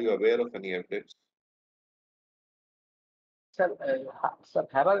evidence? Are you aware of any evidence? Sir, sir,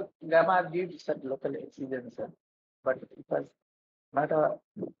 Haval Gamma did sir local excision, sir, but it was not a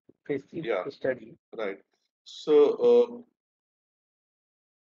phase Yeah, study. right. So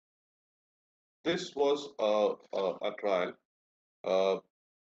this was a trial uh,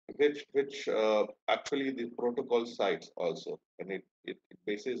 which actually the protocol cites also, and it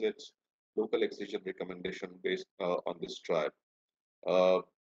bases its local excision recommendation based on this trial. uh,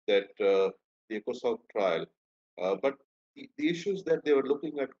 that the EcoSoc trial. But the issue is that they were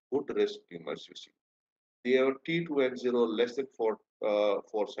looking at good risk tumors, you see. They have T2N0 less than 4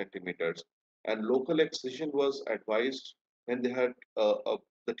 centimeters, and local excision was advised when they had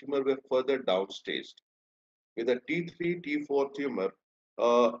the tumor were further downstage. With a T3, T4 tumor,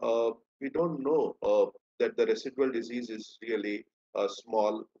 uh, uh, we don't know that the residual disease is really a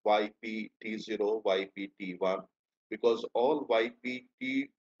small YPT0, YPT1, because all YPT2,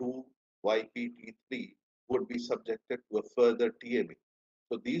 YPT3 would be subjected to a further TME.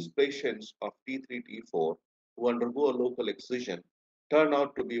 So these patients of T3, T4 who undergo a local excision turn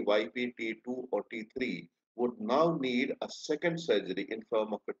out to be YPT2 or T3 would now need a second surgery in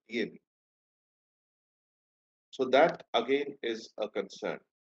form of a TME. So that again is a concern.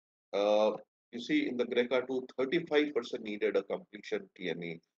 Uh, you see, in the Greca 2, 35% needed a completion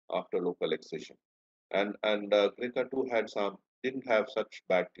TME after local excision. And Greca 2 didn't have such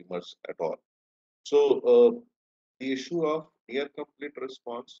bad tumors at all. So the issue of near complete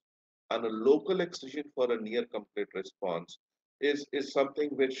response and a local excision for a near complete response is something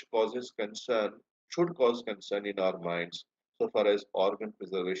which causes concern, should cause concern in our minds so far as organ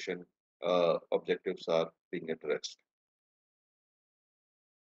preservation objectives are being addressed.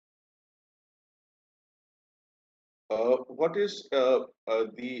 What is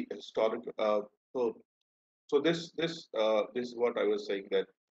the historic? So, this is what I was saying, that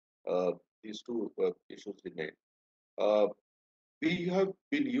these two issues remain. Uh, we have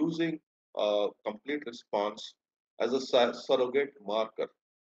been using complete response as a surrogate marker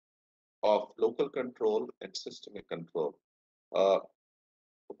of local control and systemic control. Uh,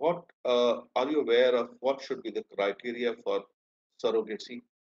 what are you aware of? What should be the criteria for surrogacy?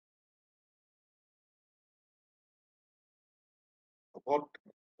 What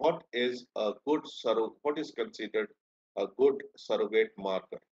what is a good what is considered a good surrogate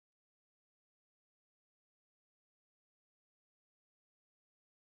marker?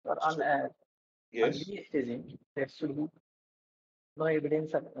 Or So, on yes. B staging, there should be no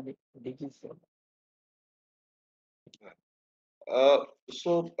evidence of the disease. Sir. Uh,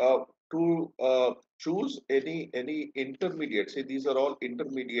 so to choose any intermediate, see, these are all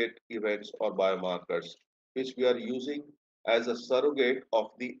intermediate events or biomarkers which we are using as a surrogate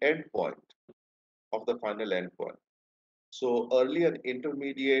of the endpoint, of the final endpoint. So early and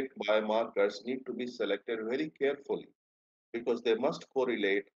intermediate biomarkers need to be selected very carefully because they must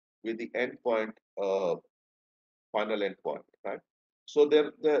correlate with the endpoint, final endpoint, right? So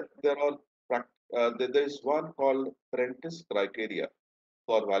there are there is one called Prentice criteria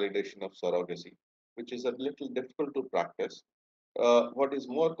for validation of surrogacy, which is a little difficult to practice. What is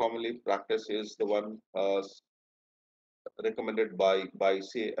more commonly practiced is the one recommended by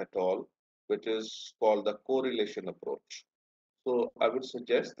Say et al., which is called the correlation approach. So I would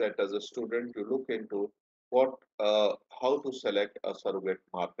suggest that as a student, you look into what how to select a surrogate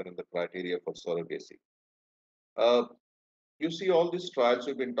marker in the criteria for surrogacy. Uh, You see, all these trials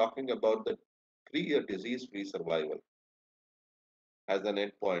we've been talking about the 3-year disease-free survival as an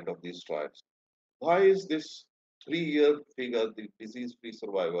endpoint of these trials. Why is this 3-year figure, the disease-free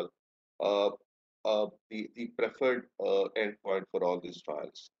survival, uh, the preferred endpoint for all these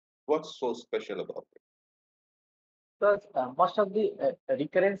trials? What's so special about it? Because most of the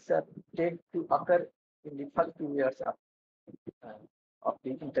recurrence take to occur in the first 2 years uh, of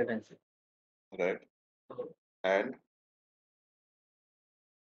the intervention. Right? So, And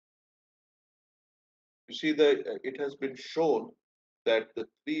you see that it has been shown that the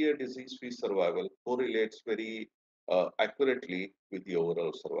 3-year disease-free survival correlates very accurately with the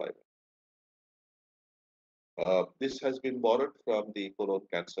overall survival. This has been borrowed from the colon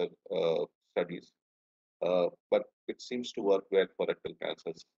cancer studies, but it seems to work well for rectal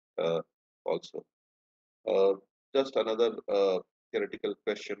cancers also. Uh, just another theoretical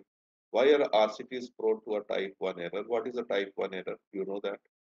question. Why are RCTs prone to a type 1 error? What is a type 1 error? Do you know that?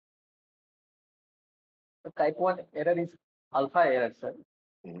 the type 1 error is alpha error, sir,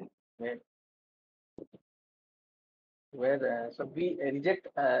 Mhm. where, so we reject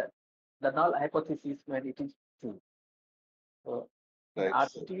the null hypothesis when it is true. So in Right.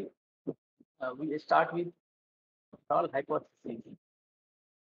 RCT, we start with null hypothesis.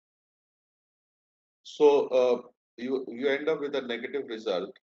 So you end up with a negative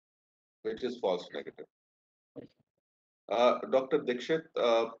result, which is false negative. Dr. Dixit,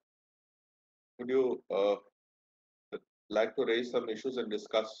 would you like to raise some issues and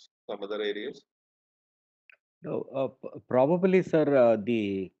discuss some other areas? No, probably, sir,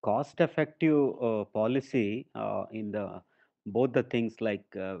 the cost-effective policy in the both the things like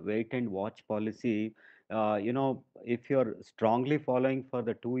wait and watch policy. If you're strongly following for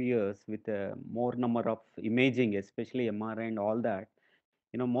the 2 years with a more number of imaging, especially MRI and all that,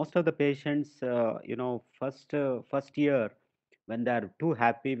 most of the patients, first year when they are too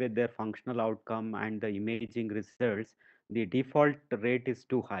happy with their functional outcome and the imaging results, the default rate is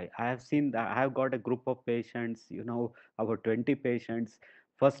too high. I have seen that. I have got a group of patients, about 20 patients.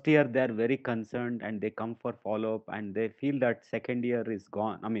 First year they are very concerned and they come for follow up and they feel that second year is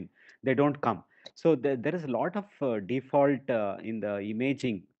gone. I mean, they don't come. So there is a lot of default in the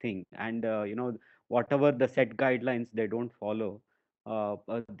imaging thing, and whatever the set guidelines they don't follow.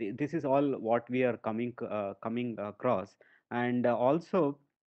 This is all what we are coming across. And also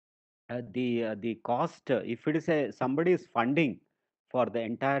the cost, if it is a somebody is funding for the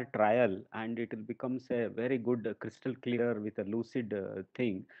entire trial, and it will becomes a very good crystal clear with a lucid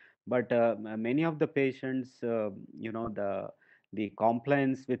thing. But many of the patients, the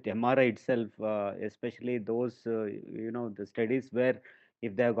compliance with MRI itself, especially those the studies where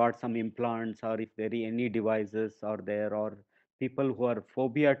if they have got some implants or if there are any devices are there, or people who are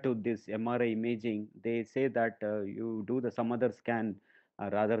phobia to this MRI imaging, they say that you do the some other scan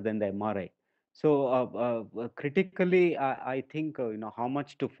rather than the MRI. So critically, I think how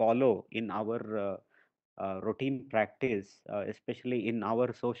much to follow in our routine practice, especially in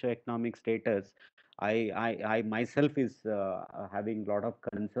our socio-economic status. I myself is having a lot of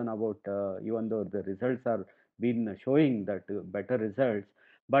concern about, even though the results are been showing that better results,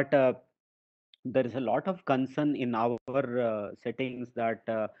 but there is a lot of concern in our settings that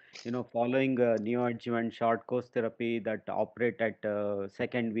following neoadjuvant short course therapy that operate at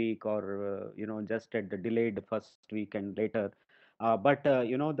second week, or just at the delayed first week and later. But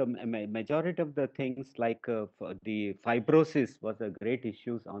the majority of the things like the fibrosis was a great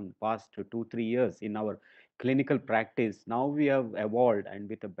issues on past 2 3 years in our clinical practice. Now we have evolved, and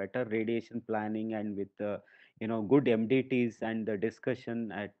with a better radiation planning and with good MDTs and the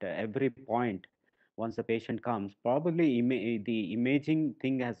discussion at every point once the patient comes, probably the imaging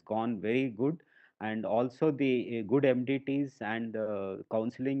thing has gone very good, and also the good MDTs and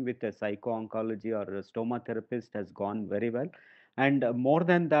counseling with a psycho-oncology or a stoma therapist has gone very well. And more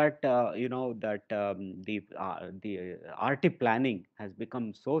than that, that the RT planning has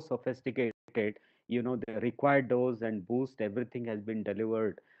become so sophisticated. The required dose and boost, everything has been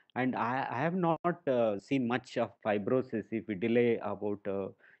delivered. And I have not seen much of fibrosis if we delay about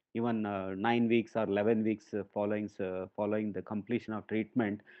even 9 weeks or 11 weeks following the completion of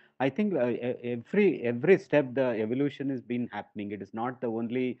treatment. I think every step the evolution has been happening. It is not the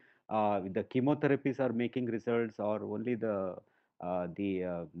only the chemotherapies are making results, or only the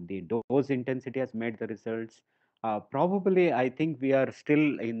dose intensity has made the results. Probably, I think we are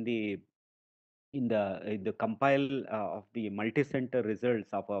still in the compile of the multi-center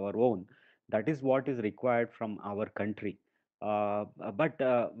results of our own. That is what is required from our country.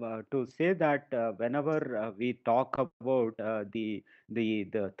 To say that whenever we talk about the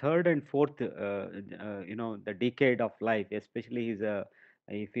third and fourth, the decade of life, especially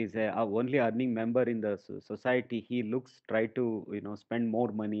if he's a only earning member in the society, he looks try to spend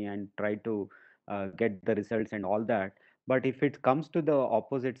more money and try to get the results and all that. But if it comes to the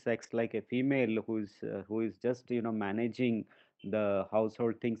opposite sex, like a female who is just managing the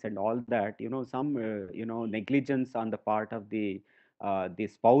household things and all that, some negligence on the part of the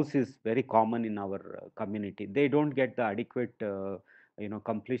spouse is very common in our community. They don't get the adequate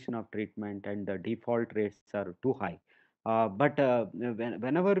completion of treatment, and the default rates are too high.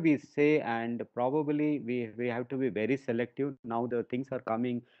 Whenever we say, and probably we have to be very selective. Now the things are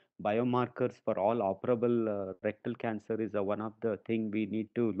coming, biomarkers for all operable rectal cancer is one of the thing we need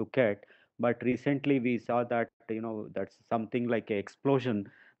to look at. But recently we saw that that's something like a explosion,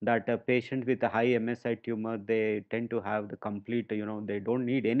 that a patient with a high MSI tumor, they tend to have the complete, they don't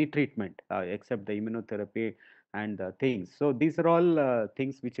need any treatment except the immunotherapy and things. So these are all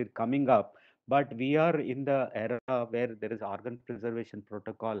things which are coming up. But we are in the era where there is organ preservation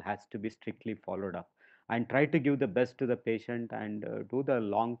protocol has to be strictly followed up, and try to give the best to the patient, and do the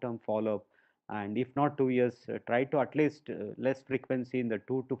long term follow up. And if not 2 years, try to at least less frequency in the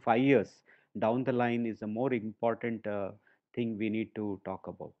 2 to 5 years down the line is a more important thing we need to talk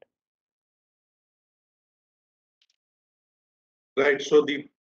about. Right. So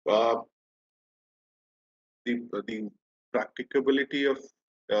uh, the practicability of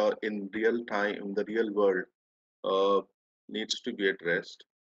in real time in the real world uh, needs to be addressed.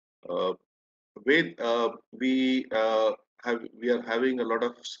 Uh, with we are having a lot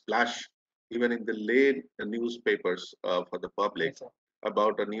of splash even in the lay newspapers for the public Yes, sir.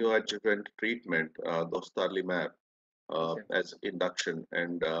 about a neoadjuvant treatment, dostarlimab, Yes, sir. as induction.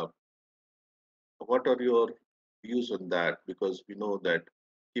 And what are your views on that? Because we know that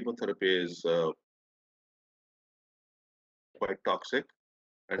chemotherapy is quite toxic.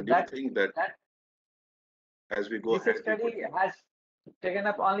 So And do you that think that that as we go this ahead, we would? study has taken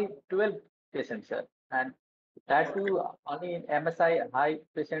up only 12 patients, sir, and that Okay. too only in MSI high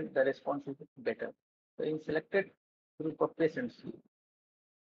patient the response is better. So in selected group of patients,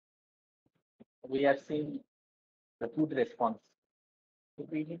 we have seen the good response. So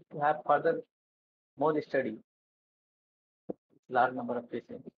we need to have further more study, large number of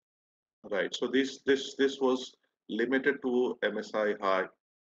patients. Right. So this was limited to MSI high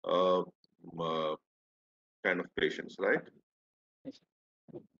uh, uh, kind of patients, right? Yes.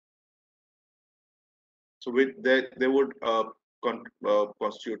 So with they would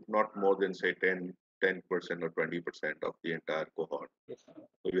constitute not more than say 10% or 20% of the entire cohort. Yes.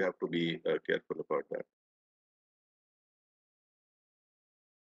 So we have to be careful about that.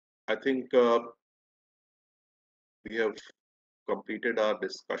 I think we have completed our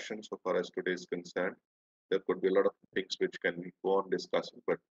discussion so far as today is concerned. There could be a lot of things which can we go on discussing,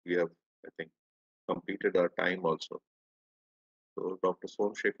 but we have, I think, completed our time also. So, Dr.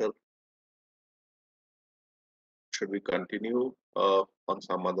 Somshekhar, should we continue on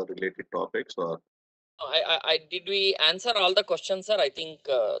some other related topics or? Did we answer all the questions, sir? I think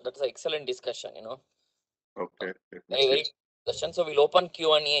that's an excellent discussion. Okay, let me Very, see. very good discussion. So we'll open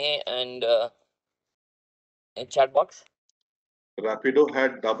Q&A and a chat box. Rapido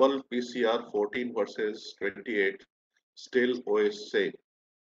had double PCR 14 versus 28, still OS safe.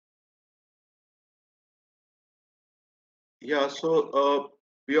 Yeah, so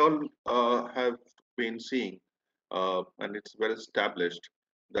we all have been seeing, and it's well established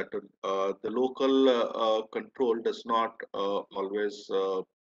that the local control does not always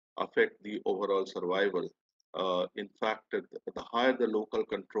affect the overall survival. In fact, the higher the local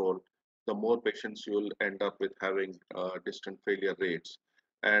control, the more patients you will end up with having distant failure rates.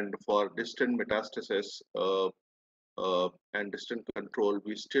 And for distant metastasis and distant control,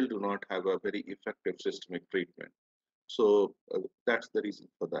 we still do not have a very effective systemic treatment. So that's the reason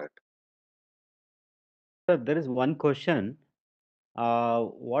for that. So there is one question.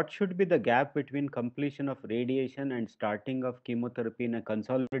 What should be the gap between completion of radiation and starting of chemotherapy in a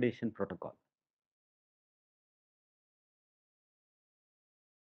consolidation protocol?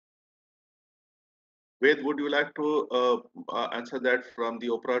 Ved, would you like to answer that from the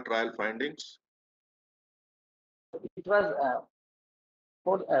Opera trial findings? It was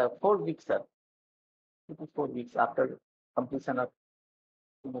 4 weeks, sir. 2 to 4 weeks after completion of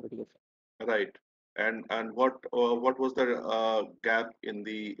chemotherapy. Right. And what was the gap in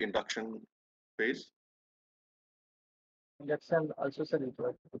the induction phase? Injection also, sir, it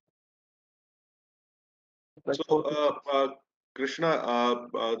was So 4 to 6. Krishna,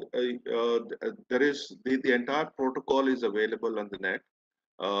 there is the entire protocol is available on the net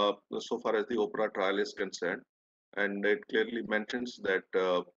so far as the Opera trial is concerned, and it clearly mentions that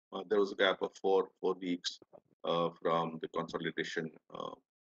there was a gap of four weeks from the consolidation. So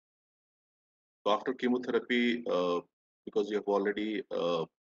after chemotherapy, because you have already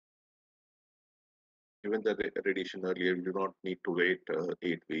given the radiation earlier, you do not need to wait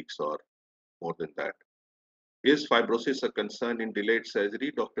 8 weeks or more than that. Is fibrosis a concern in delayed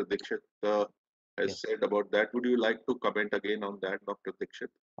surgery? Dr. Dixit has Yes. said about that. Would you like to comment again on that, Dr. Dixit?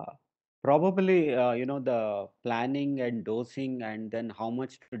 Uh, Probably, the planning and dosing, and then how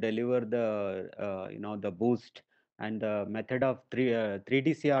much to deliver the, the boost, and the method of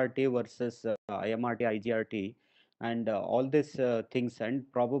 3D CRT versus IMRT, IGRT, and all these things, and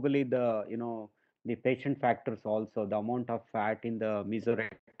probably the patient factors also, the amount of fat in the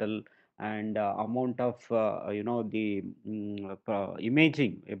mesorectal, and amount of, the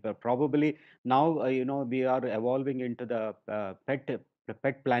imaging. Probably now, we are evolving into the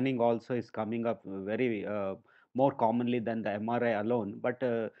PET planning also is coming up very more commonly than the MRI alone. But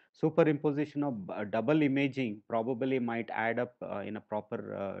superimposition of double imaging probably might add up in a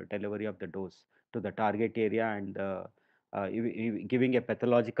proper delivery of the dose to the target area, and giving a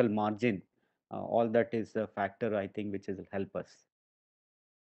pathological margin. All that is a factor, I think, which will help us.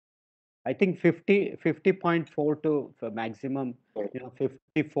 I think 50.4 to maximum,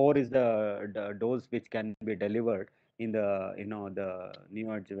 54 is the dose which can be delivered in the, the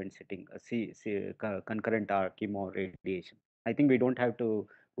neoadjuvant setting, concurrent chemo radiation. I think we don't have to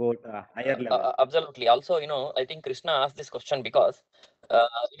go to a higher level. Absolutely. Also, I think Krishna asked this question because, uh,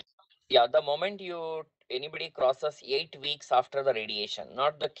 yeah, the moment anybody crosses 8 weeks after the radiation,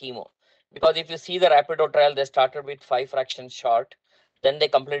 not the chemo, because if you see the Rapido trial, they started with 5 fractions short, then they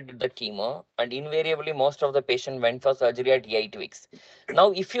completed the chemo, and invariably most of the patient went for surgery at 8 weeks.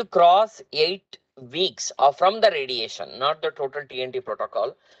 Now, if you cross 8 weeks from the radiation, not the total TNT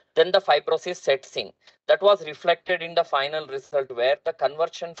protocol, then the fibrosis sets in. That was reflected in the final result, where the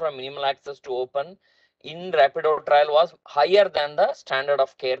conversion from minimal access to open in Rapido trial was higher than the standard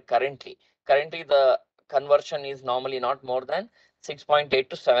of care currently. Currently, the conversion is normally not more than 6.8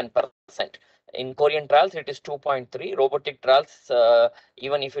 to 7%. In Korean trials, it is 2.3. Robotic trials,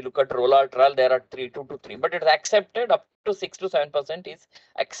 even if you look at Roller trial, there are 2 to 3. But it is accepted up to 6 to 7% is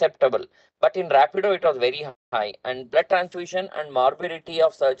acceptable. But in Rapido, it was very high. And blood transfusion and morbidity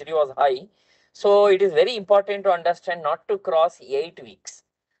of surgery was high. So it is very important to understand not to cross 8 weeks.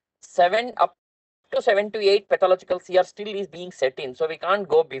 7 to 8 pathological CR still is being set in. So we can't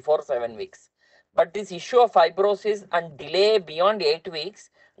go before 7 weeks. But this issue of fibrosis and delay beyond 8 weeks,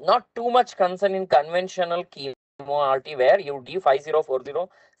 not too much concern in conventional chemo RT, where you do 5040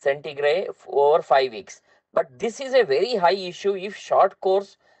 centigrade over 5 weeks. But this is a very high issue if short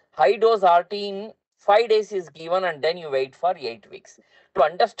course, high dose RT in 5 days is given and then you wait for 8 weeks. To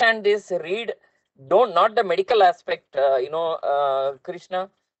understand this, read, not the medical aspect, Krishna,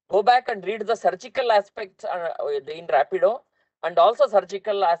 go back and read the surgical aspects in Rapido, and also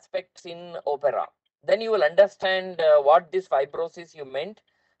surgical aspects in Opera. Then you will understand what this fibrosis you meant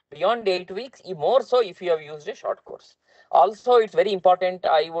beyond 8 weeks, more so if you have used a short course. Also, it's very important,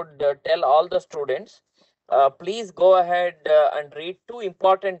 I would tell all the students, please go ahead and read two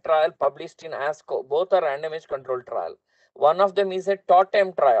important trials published in ASCO. Both are randomized controlled trial. One of them is a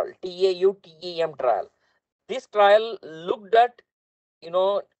TOTEM trial, TAUTEM trial. This trial looked at,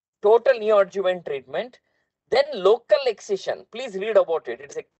 total neoadjuvant treatment, then local excision. Please read about it.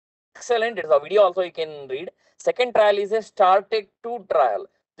 It's excellent. It's a video also you can read. Second trial is a StarTech 2 trial.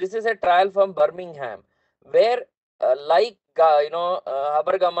 This is a trial from Birmingham, where like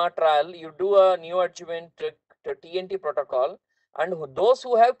Haber Gamma trial, you do a neoadjuvant TNT protocol, and those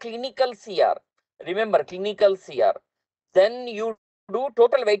who have clinical CR, remember clinical CR, then you do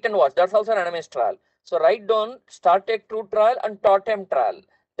total wait and watch. That's also an randomized trial. So write down StarTech 2 trial and TOTEM trial.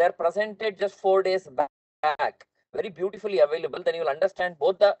 They're presented just 4 days back, very beautifully available. Then you will understand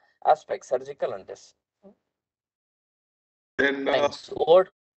both the aspects, surgical and this. Then, Thanks. Or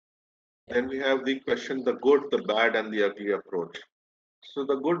then we have the question: the good, the bad, and the ugly approach. So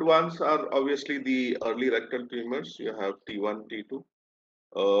the good ones are obviously the early rectal tumors. You have T1,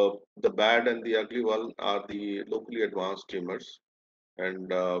 T2. The bad and the ugly one are the locally advanced tumors.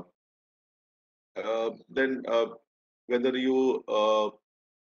 And then whether you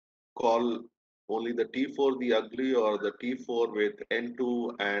call only the T4 the ugly, or the T4 with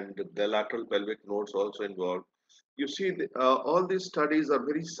N2 and the lateral pelvic nodes also involved. You see, all these studies are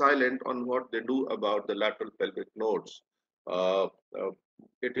very silent on what they do about the lateral pelvic nodes. Uh, uh,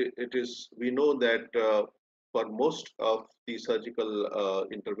 it is, we know that for most of the surgical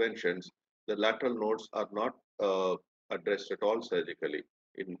interventions, the lateral nodes are not addressed at all surgically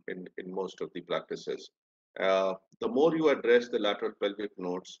in most of the practices. The more you address the lateral pelvic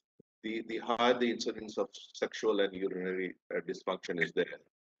nodes, the higher the incidence of sexual and urinary dysfunction is there.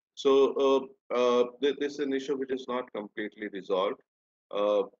 So this is an issue which is not completely resolved.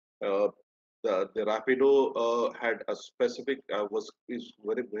 Uh, uh, the Rapido had a specific was is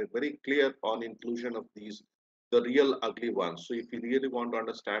very clear on inclusion of these the real ugly ones. So if you really want to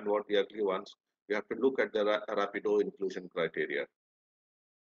understand what the ugly ones, you have to look at the Rapido inclusion criteria.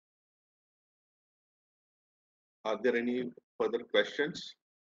 Are there any further questions?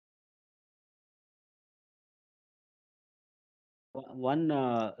 One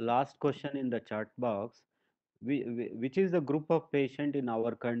last question in the chat box. Which is the group of patient in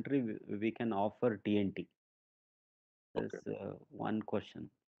our country we can offer TNT? Okay. There's one question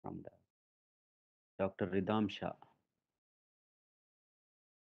from the Dr. Ridham Shah.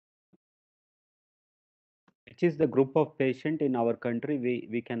 Which is the group of patient in our country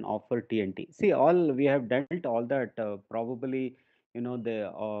we can offer TNT? See, all we have dealt all that probably,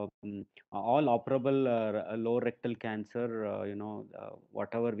 the all operable low rectal cancer,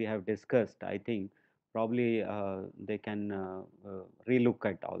 whatever we have discussed, I think probably they can relook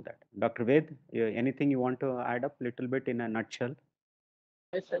at all that. Dr. Ved, anything you want to add up little bit in a nutshell?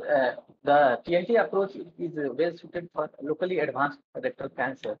 Yes, sir. The TNT approach is well suited for locally advanced rectal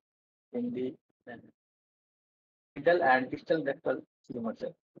cancer in the uh, middle and distal rectal tumors.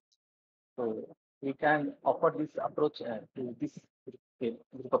 So we can offer this approach to this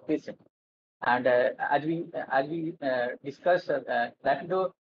group of patients. And as we discussed,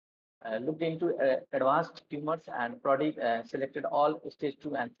 Rapido looked into advanced tumors and Prodigy selected all stage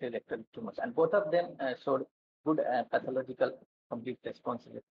 2 and 3 rectal tumors. And both of them showed good pathological complete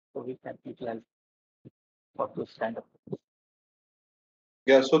responses. So we can utilize for those kind of.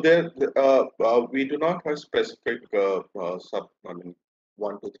 Yeah, so there we do not have specific I mean,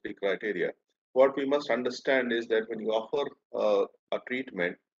 1, 2, 3 criteria. What we must understand is that when you offer a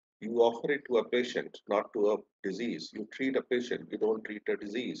treatment, you offer it to a patient, not to a disease. You treat a patient, you don't treat a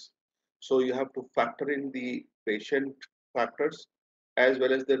disease. So you have to factor in the patient factors as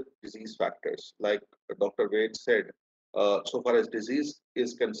well as the disease factors. Like Dr. Wade said, so far as disease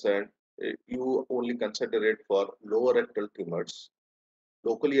is concerned, you only consider it for lower rectal tumors,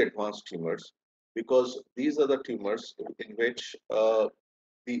 locally advanced tumors, because these are the tumors in which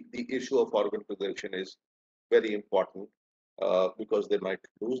the issue of organ preservation is very important, because they might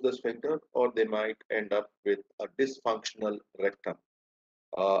lose the sphincter or they might end up with a dysfunctional rectum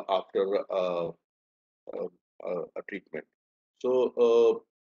after uh, a treatment. So,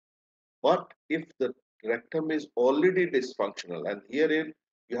 but if the rectum is already dysfunctional, and herein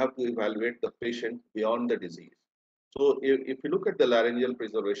you have to evaluate the patient beyond the disease. So if you look at the laryngeal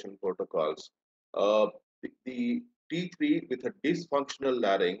preservation protocols, the T3 with a dysfunctional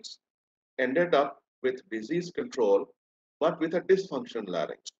larynx ended up with disease control, but with a dysfunctional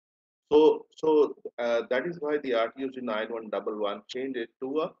larynx. So that is why the RTUG 9111 changed it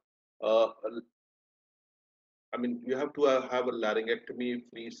to uh, I mean, you have to have a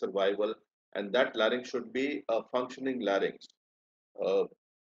laryngectomy-free survival, and that larynx should be a functioning larynx. Uh,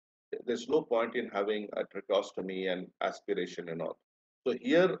 there's no point in having a tracheostomy and aspiration and all. So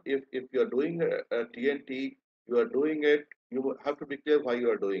here, if you're doing a TNT, you are doing it, you have to be clear why you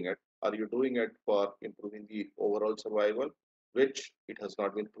are doing it. Are you doing it for improving the overall survival, which it has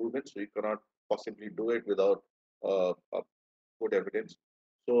not been proven, so you cannot possibly do it without good evidence.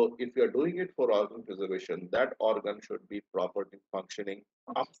 So if you're doing it for organ preservation, that organ should be properly functioning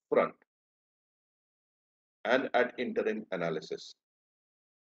upfront and at interim analysis.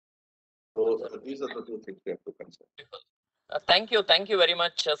 So these are the two things we have to consider. Thank you very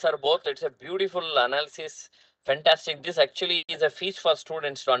much, sir. Both. It's a beautiful analysis. Fantastic. This actually is a feast for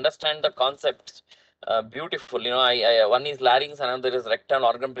students to understand the concepts. Beautiful. One is larynx, another is rectal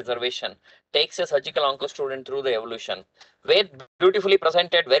organ preservation. Takes a surgical onco student through the evolution. Very beautifully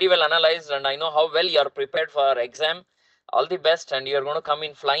presented, very well analyzed, and I know how well you are prepared for exam. All the best, and you are going to come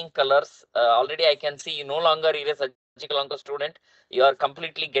in flying colors. Already, I can see you no longer are a surgical onco student. You are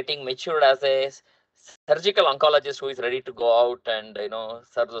completely getting matured as a surgical oncologist who is ready to go out and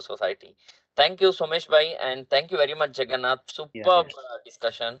serve the society. Thank you, Somesh bhai, and thank you very much, Jagannath. Yeah, Superb yeah.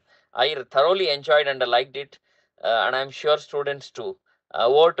 discussion. I thoroughly enjoyed and I liked it, and I'm sure students too.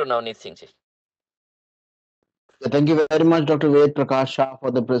 Over to Navneet Singh ji. Thank you very much, Dr. Ved Prakash Shah, for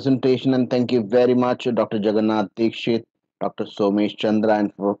the presentation, and thank you very much, Dr. Jagannath Dixit, Dr. Somesh Chandra,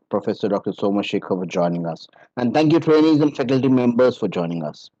 and Professor Dr. Somesh Shekhar for joining us. And thank you, trainees and faculty members, for joining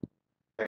us.